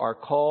Him are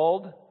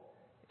called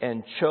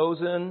and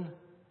chosen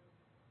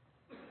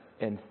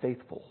and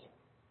faithful.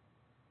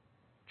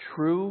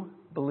 True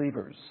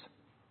believers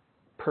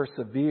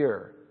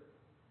persevere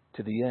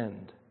to the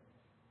end.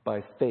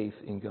 by faith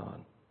in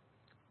God.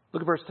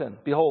 Look at verse 10.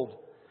 Behold.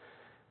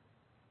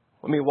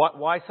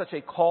 Why such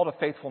a call to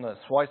faithfulness?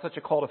 Why such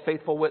a call to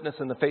faithful witness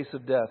in the face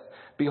of death?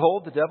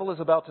 Behold, the devil is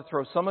about to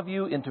throw some of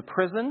you into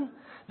prison,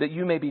 that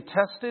you may be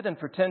tested, and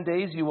for 10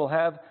 days you will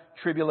have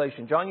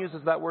tribulation. John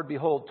uses that word,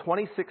 behold,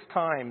 26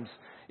 times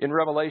in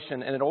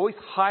Revelation, and it always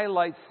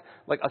highlights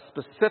like a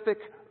specific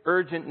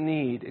urgent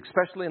need,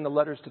 especially in the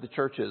letters to the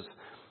churches.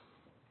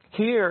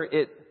 Here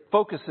it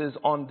focuses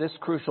on this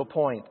crucial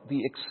point,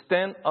 the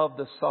extent of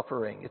the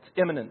suffering. It's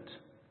imminent.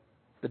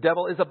 The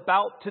devil is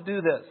about to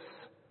do this.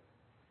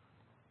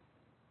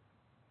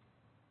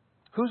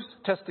 Who's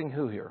testing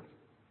who here?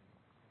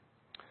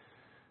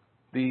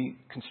 The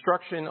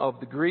construction of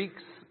the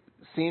Greeks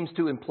seems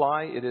to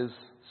imply it is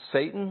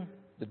Satan,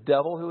 the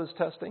devil, who is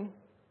testing.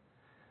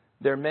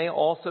 There may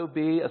also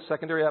be a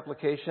secondary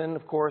application,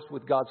 of course,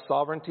 with God's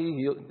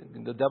sovereignty.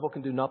 The devil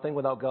can do nothing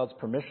without God's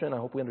permission. I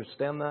hope we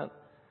understand that.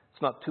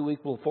 It's not two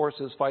equal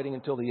forces fighting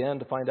until the end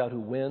to find out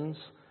who wins.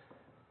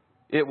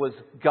 It was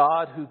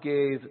God who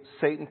gave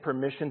Satan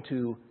permission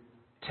to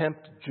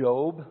tempt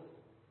Job.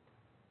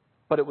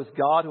 But it was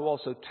God who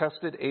also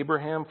tested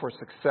Abraham for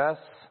success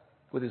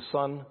with his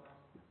son.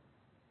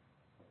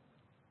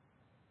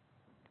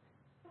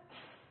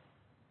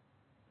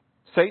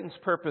 Satan's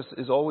purpose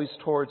is always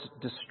towards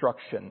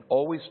destruction,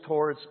 always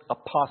towards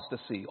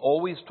apostasy,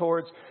 always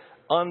towards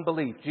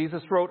unbelief.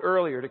 Jesus wrote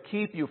earlier, to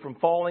keep you from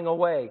falling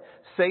away.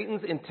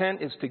 Satan's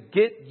intent is to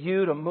get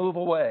you to move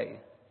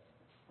away.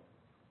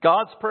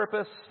 God's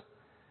purpose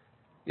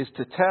is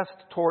to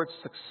test towards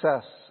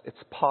success. It's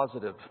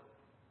positive.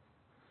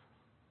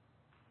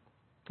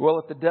 Well,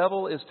 if the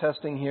devil is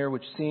testing here,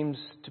 which seems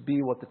to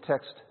be what the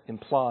text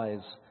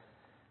implies,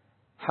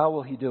 how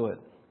will he do it?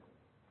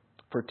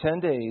 For 10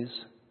 days,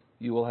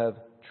 you will have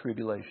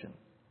tribulation.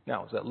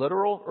 Now, is that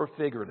literal or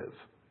figurative?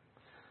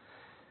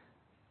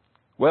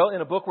 Well,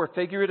 in a book where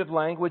figurative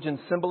language and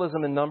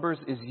symbolism in numbers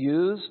is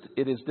used,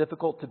 it is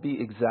difficult to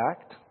be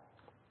exact.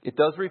 It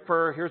does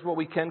refer, here's what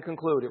we can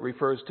conclude, it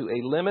refers to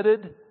a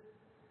limited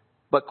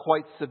but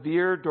quite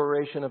severe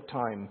duration of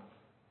time.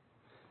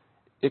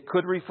 It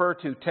could refer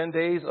to 10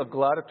 days of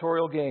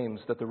gladiatorial games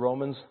that the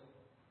Romans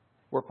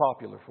were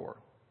popular for.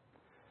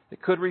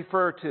 It could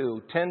refer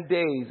to 10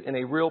 days in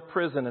a real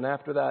prison and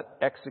after that,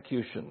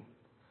 execution.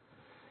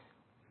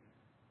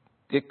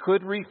 It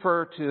could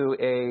refer to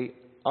a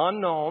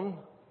unknown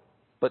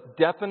but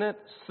definite,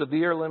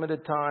 severe,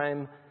 limited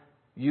time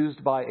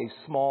used by a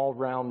small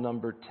round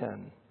number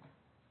 10.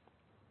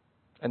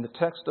 And the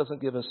text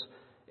doesn't give us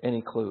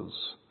any clues.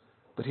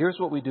 But here's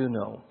what we do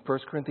know. 1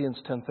 Corinthians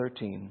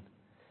 10:13.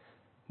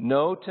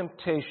 No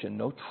temptation,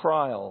 no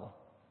trial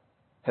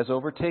has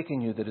overtaken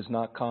you that is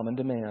not common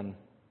to man.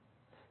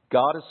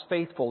 God is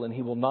faithful, and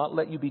He will not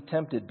let you be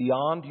tempted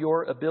beyond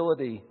your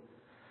ability.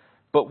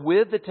 But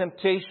with the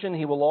temptation,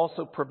 He will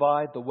also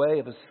provide the way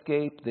of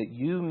escape that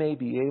you may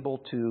be able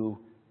to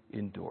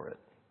endure it.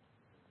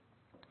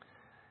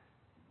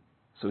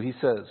 So He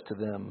says to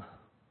them,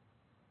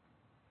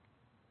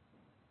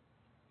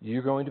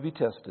 you're going to be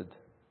tested,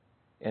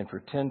 and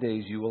for 10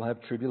 days you will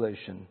have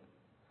tribulation.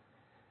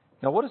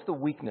 Now, what is the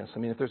weakness?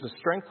 If there's a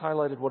strength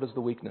highlighted, what is the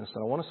weakness?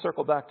 And I want to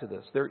circle back to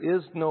this. There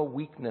is no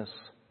weakness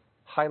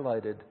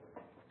highlighted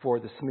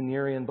for the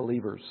Smyrnian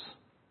believers.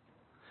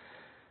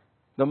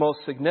 The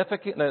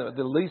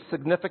least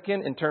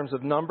significant in terms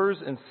of numbers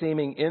and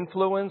seeming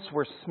influence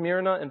were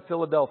Smyrna and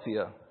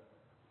Philadelphia.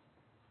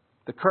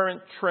 The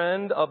current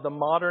trend of the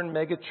modern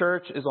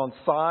megachurch is on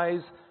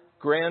size,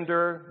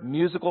 grandeur,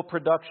 musical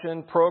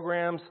production,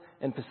 programs,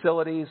 and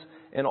facilities,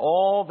 and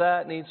all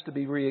that needs to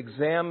be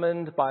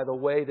re-examined by the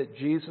way that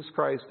Jesus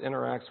Christ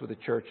interacts with the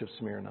church of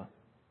Smyrna.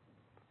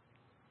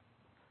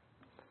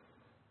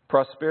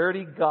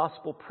 Prosperity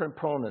gospel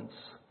proponents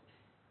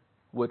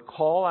would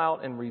call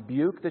out and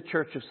rebuke the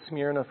church of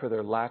Smyrna for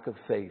their lack of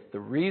faith. The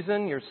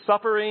reason you're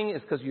suffering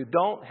is because you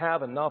don't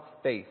have enough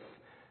faith.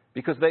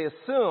 Because they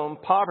assume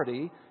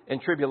poverty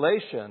and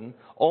tribulation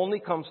only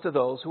comes to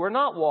those who are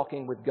not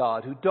walking with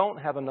God, who don't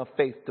have enough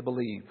faith to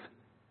believe.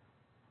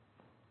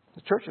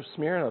 The church of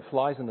Smyrna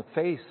flies in the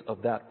face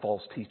of that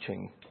false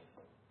teaching.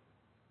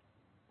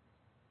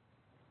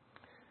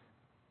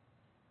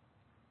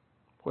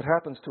 What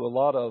happens to a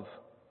lot of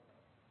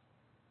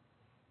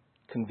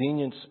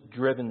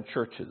convenience-driven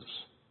churches,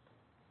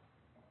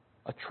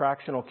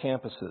 attractional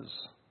campuses,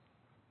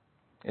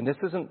 and this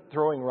isn't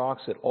throwing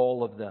rocks at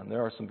all of them.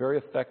 There are some very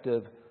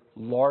effective,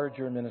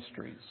 larger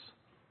ministries.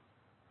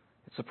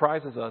 It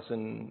surprises us,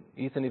 and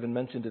Ethan even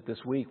mentioned it this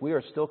week, we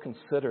are still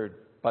considered,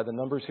 by the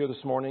numbers here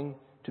this morning,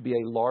 to be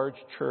a large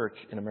church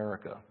in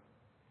America.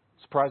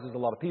 It surprises a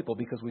lot of people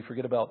because we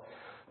forget about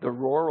the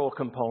rural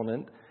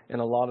component in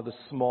a lot of the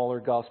smaller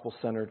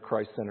gospel-centered,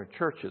 Christ-centered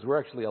churches. We're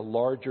actually a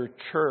larger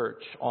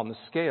church on the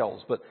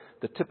scales, but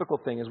the typical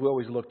thing is we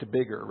always look to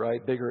bigger,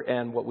 right? Bigger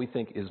and what we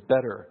think is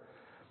better.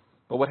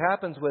 But what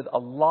happens with a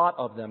lot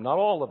of them, not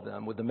all of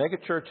them, with the mega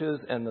churches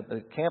and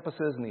the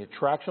campuses and the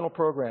attractional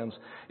programs,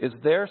 is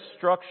their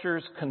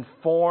structures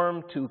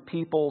conform to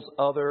people's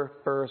other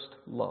first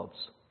loves.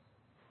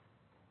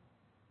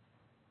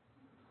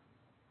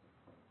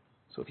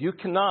 So if you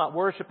cannot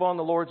worship on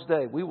the Lord's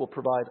Day, we will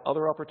provide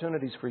other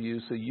opportunities for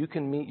you so you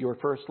can meet your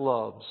first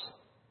loves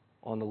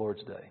on the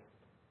Lord's Day.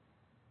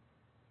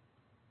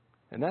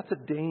 And that's a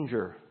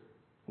danger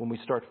when we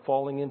start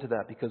falling into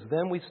that, because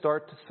then we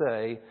start to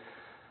say,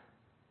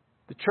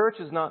 the church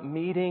is not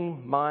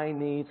meeting my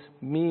needs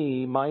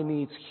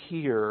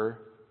here.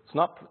 It's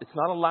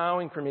not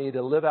allowing for me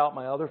to live out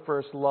my other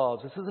first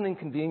loves. This is an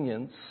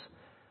inconvenience.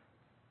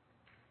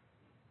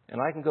 And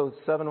I can go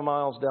 7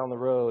 miles down the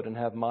road and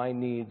have my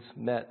needs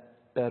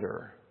met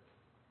better.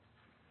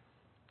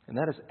 And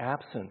that is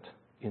absent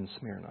in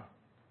Smyrna.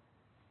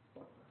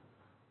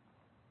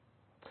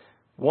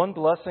 One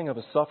blessing of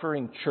a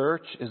suffering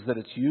church is that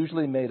it's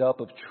usually made up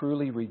of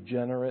truly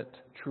regenerate,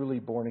 truly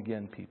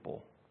born-again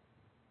people.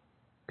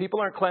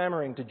 People aren't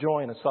clamoring to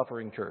join a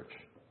suffering church.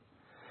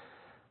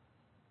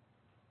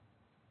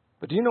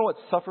 But do you know what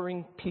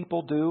suffering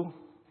people do?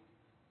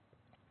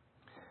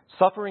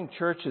 Suffering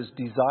churches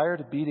desire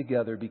to be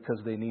together because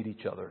they need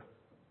each other.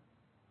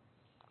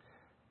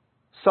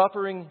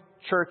 Suffering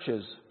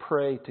churches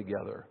pray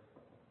together.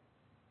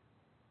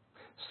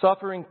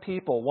 Suffering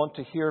people want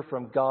to hear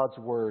from God's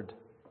Word.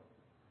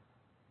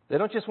 They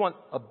don't just want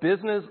a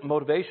business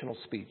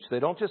motivational speech. They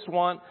don't just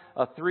want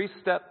a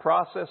 3-step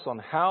process on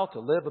how to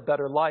live a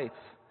better life.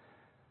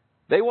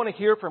 They want to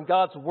hear from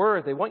God's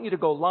Word. They want you to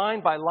go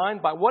line by line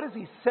by what has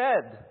He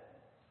said.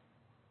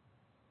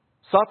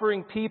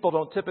 Suffering people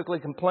don't typically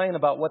complain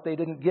about what they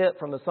didn't get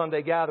from the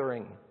Sunday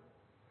gathering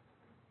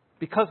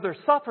because they're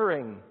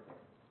suffering.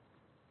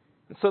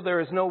 And so there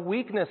is no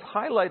weakness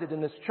highlighted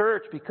in this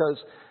church because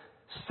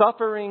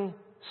suffering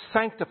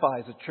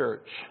sanctifies a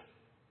church.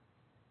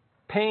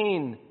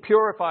 Pain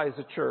purifies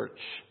a church.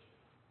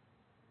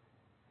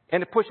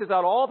 And it pushes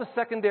out all the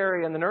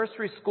secondary and the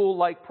nursery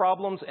school-like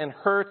problems and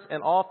hurts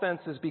and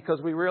offenses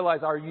because we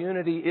realize our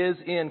unity is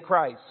in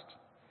Christ.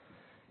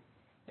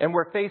 And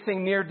we're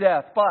facing near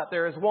death, but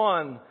there is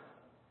one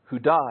who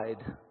died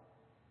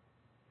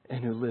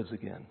and who lives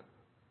again.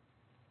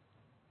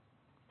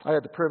 I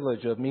had the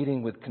privilege of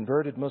meeting with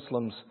converted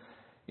Muslims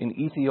in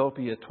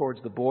Ethiopia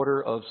towards the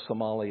border of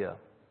Somalia.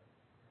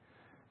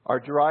 Our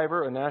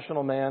driver, a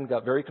national man,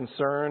 got very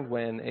concerned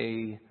when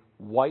a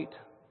white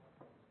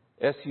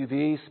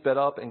SUV sped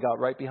up and got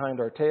right behind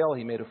our tail.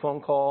 He made a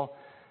phone call.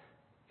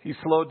 He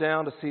slowed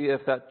down to see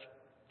if that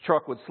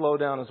truck would slow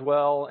down as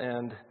well,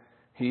 and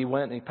he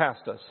went and he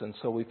passed us. And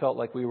so we felt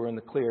like we were in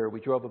the clear.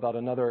 We drove about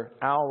another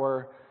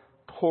hour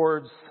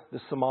towards the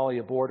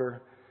Somalia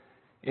border,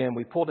 and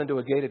we pulled into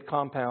a gated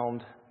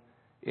compound,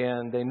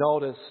 and they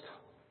noticed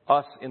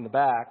us in the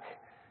back.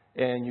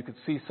 And you could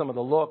see some of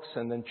the looks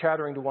and then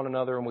chattering to one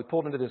another. And we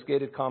pulled into this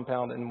gated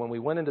compound. And when we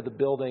went into the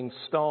building,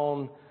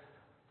 stone,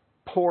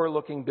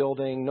 poor-looking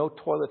building, no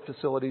toilet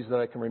facilities that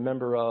I can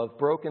remember of,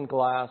 broken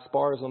glass,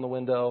 bars on the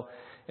window.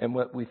 And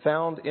what we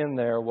found in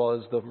there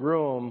was the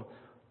room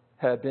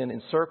had been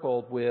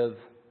encircled with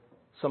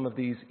some of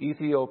these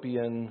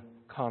Ethiopian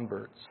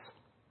converts.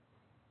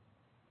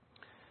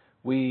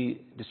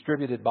 We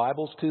distributed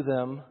Bibles to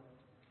them.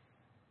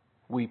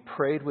 We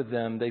prayed with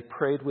them. They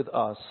prayed with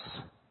us.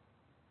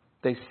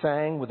 They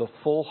sang with a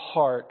full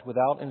heart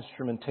without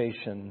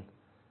instrumentation.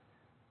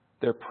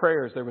 Their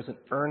prayers, there was an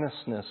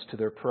earnestness to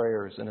their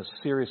prayers and a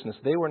seriousness.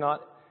 They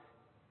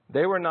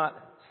were not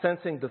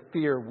sensing the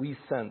fear we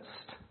sensed.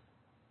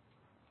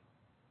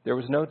 There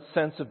was no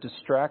sense of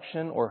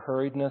distraction or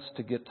hurriedness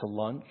to get to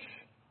lunch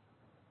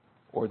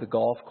or the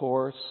golf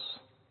course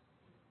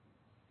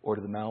or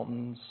to the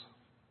mountains.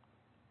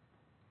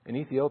 And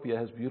Ethiopia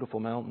has beautiful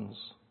mountains.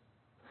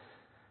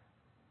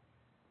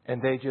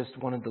 And they just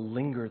wanted to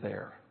linger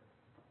there.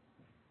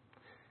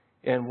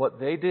 And what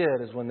they did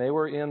is when they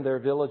were in their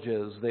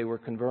villages, they were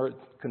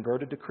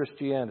converted to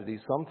Christianity,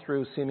 some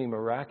through seeming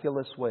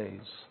miraculous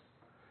ways.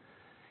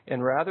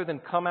 And rather than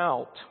come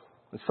out,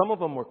 and some of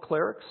them were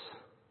clerics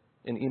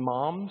and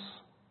imams,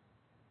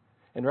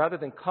 and rather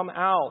than come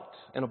out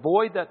and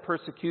avoid that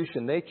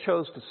persecution, they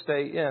chose to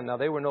stay in. Now,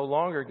 they were no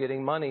longer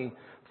getting money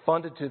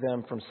funded to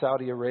them from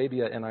Saudi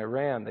Arabia and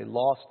Iran. They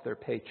lost their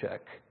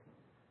paycheck.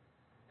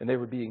 And they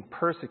were being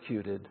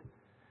persecuted.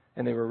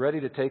 And they were ready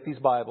to take these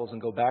Bibles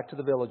and go back to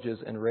the villages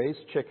and raise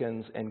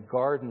chickens and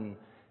garden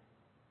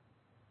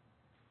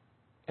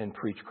and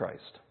preach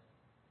Christ.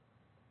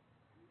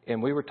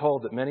 And we were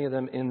told that many of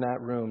them in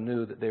that room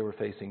knew that they were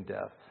facing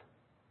death.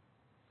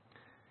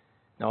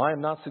 Now, I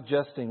am not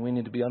suggesting we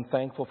need to be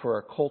unthankful for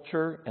our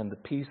culture and the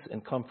peace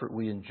and comfort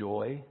we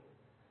enjoy.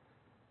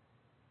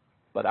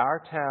 But our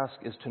task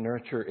is to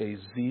nurture a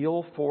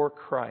zeal for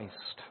Christ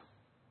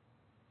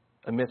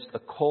amidst a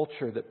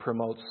culture that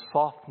promotes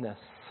softness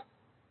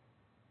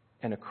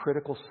and a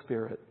critical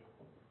spirit.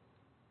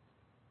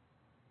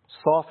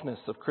 Softness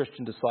of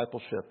Christian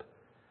discipleship,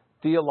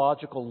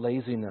 theological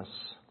laziness,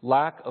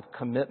 lack of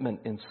commitment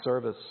in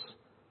service,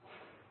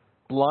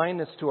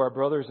 blindness to our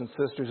brothers and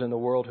sisters in the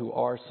world who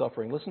are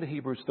suffering. Listen to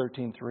Hebrews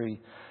 13:3.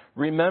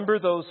 Remember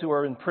those who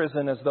are in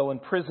prison as though in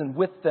prison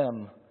with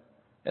them,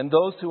 and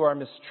those who are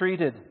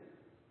mistreated,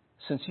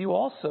 since you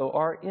also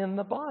are in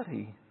the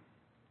body.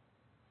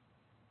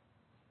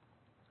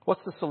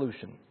 What's the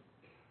solution?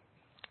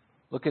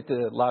 Look at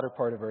the latter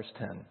part of verse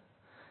 10.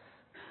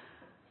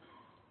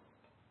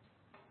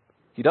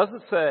 He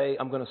doesn't say,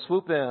 I'm going to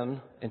swoop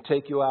in and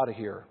take you out of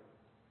here.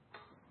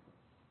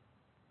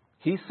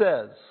 He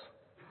says,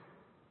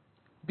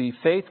 be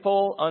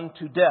faithful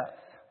unto death,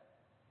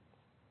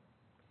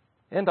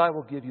 and I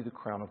will give you the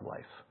crown of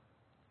life.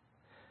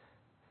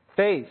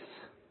 Faith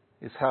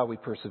is how we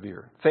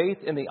persevere. Faith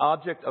in the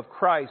object of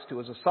Christ, who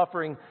is a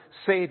suffering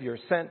Savior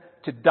sent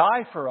to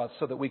die for us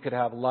so that we could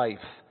have life,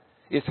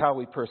 is how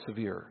we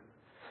persevere.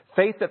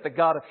 Faith that the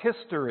God of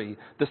history,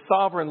 the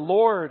sovereign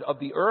Lord of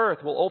the earth,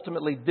 will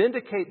ultimately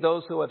vindicate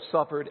those who have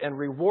suffered and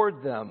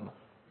reward them.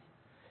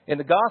 In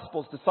the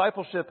Gospels,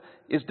 discipleship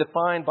is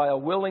defined by a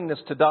willingness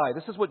to die.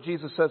 This is what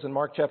Jesus says in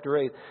Mark chapter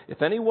 8.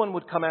 If anyone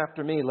would come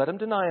after me, let him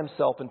deny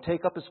himself and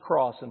take up his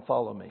cross and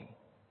follow me.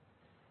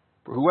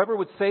 For whoever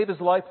would save his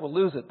life will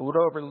lose it,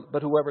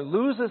 but whoever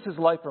loses his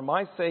life for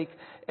my sake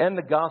and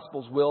the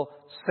Gospel's will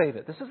save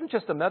it. This isn't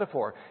just a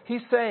metaphor.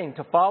 He's saying,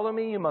 to follow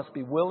me, you must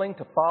be willing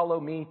to follow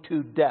me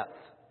to death.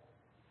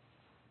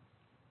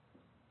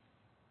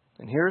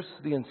 And here's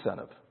the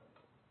incentive.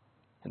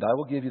 And I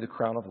will give you the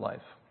crown of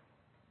life.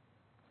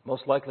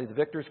 Most likely the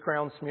victor's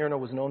crown. Smyrna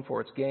was known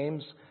for its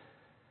games.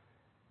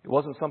 It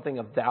wasn't something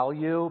of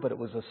value, but it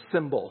was a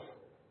symbol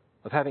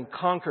of having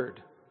conquered,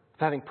 of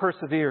having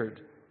persevered.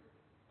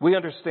 We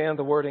understand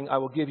the wording, I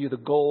will give you the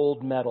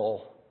gold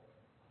medal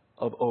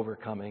of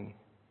overcoming.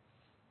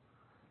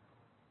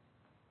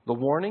 The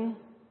warning,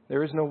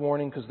 there is no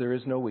warning because there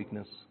is no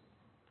weakness.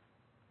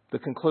 The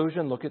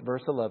conclusion, look at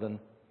verse 11.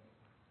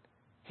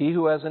 He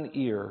who has an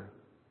ear,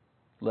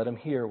 let him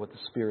hear what the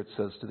Spirit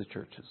says to the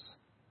churches.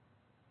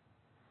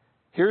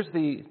 Here's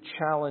the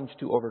challenge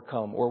to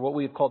overcome, or what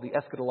we have called the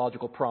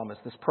eschatological promise,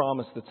 this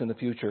promise that's in the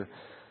future.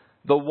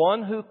 The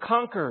one who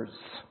conquers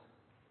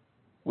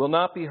will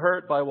not be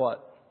hurt by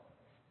what?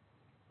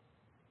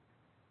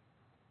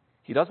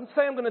 He doesn't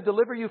say, I'm going to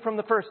deliver you from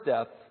the first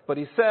death, but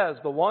he says,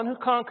 the one who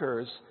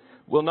conquers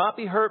will not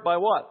be hurt by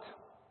what?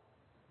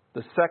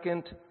 The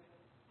second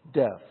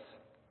death.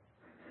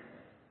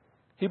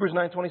 Hebrews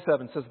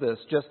 9:27 says this,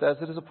 just as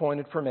it is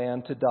appointed for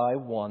man to die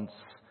once,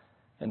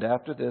 and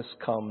after this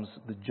comes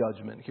the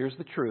judgment. Here's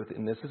the truth,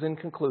 and this is in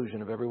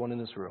conclusion of everyone in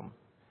this room.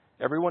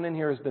 Everyone in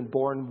here has been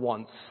born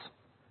once.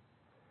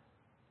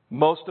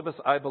 Most of us,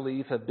 I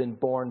believe, have been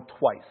born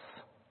twice.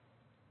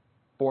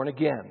 Born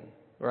again,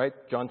 right?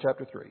 John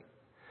chapter 3.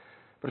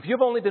 But if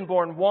you've only been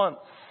born once,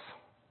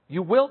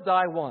 you will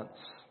die once.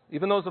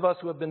 Even those of us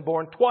who have been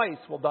born twice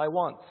will die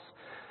once.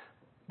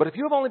 But if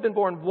you have only been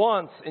born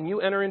once and you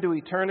enter into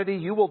eternity,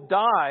 you will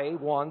die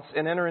once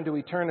and enter into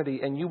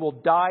eternity, and you will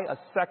die a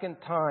second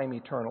time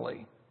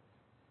eternally.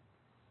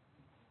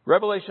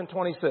 Revelation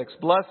 26,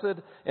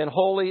 blessed and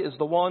holy is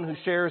the one who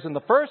shares in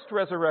the first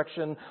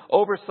resurrection.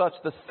 Over such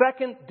the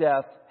second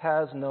death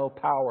has no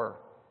power.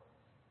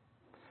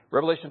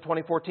 Revelation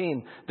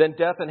 20:14, then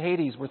death and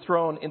Hades were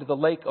thrown into the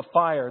lake of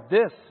fire.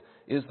 This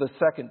is the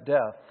second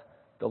death,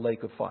 the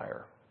lake of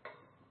fire.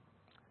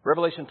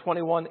 Revelation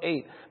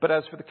 21:8, but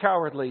as for the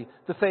cowardly,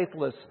 the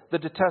faithless, the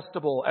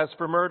detestable, as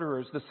for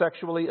murderers, the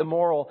sexually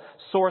immoral,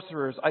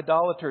 sorcerers,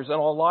 idolaters, and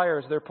all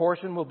liars, their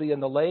portion will be in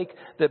the lake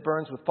that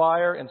burns with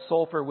fire and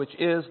sulfur, which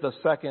is the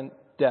second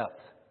death.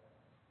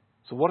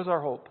 So what is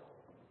our hope?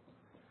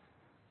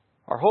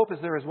 Our hope is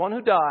there is one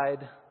who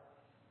died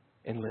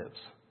and lives.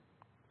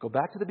 Go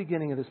back to the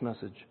beginning of this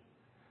message.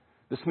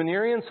 The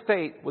Smyrnians'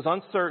 fate was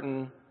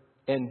uncertain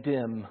and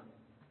dim.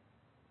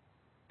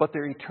 But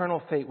their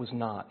eternal fate was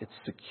not. It's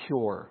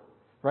secure.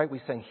 Right? We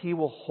sang, He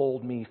will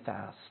hold me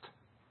fast.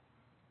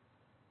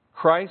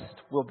 Christ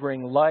will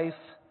bring life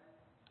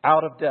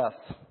out of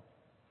death.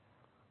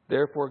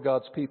 Therefore,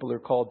 God's people are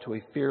called to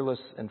a fearless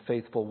and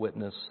faithful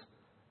witness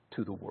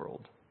to the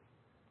world.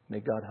 May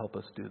God help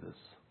us do this.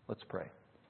 Let's pray.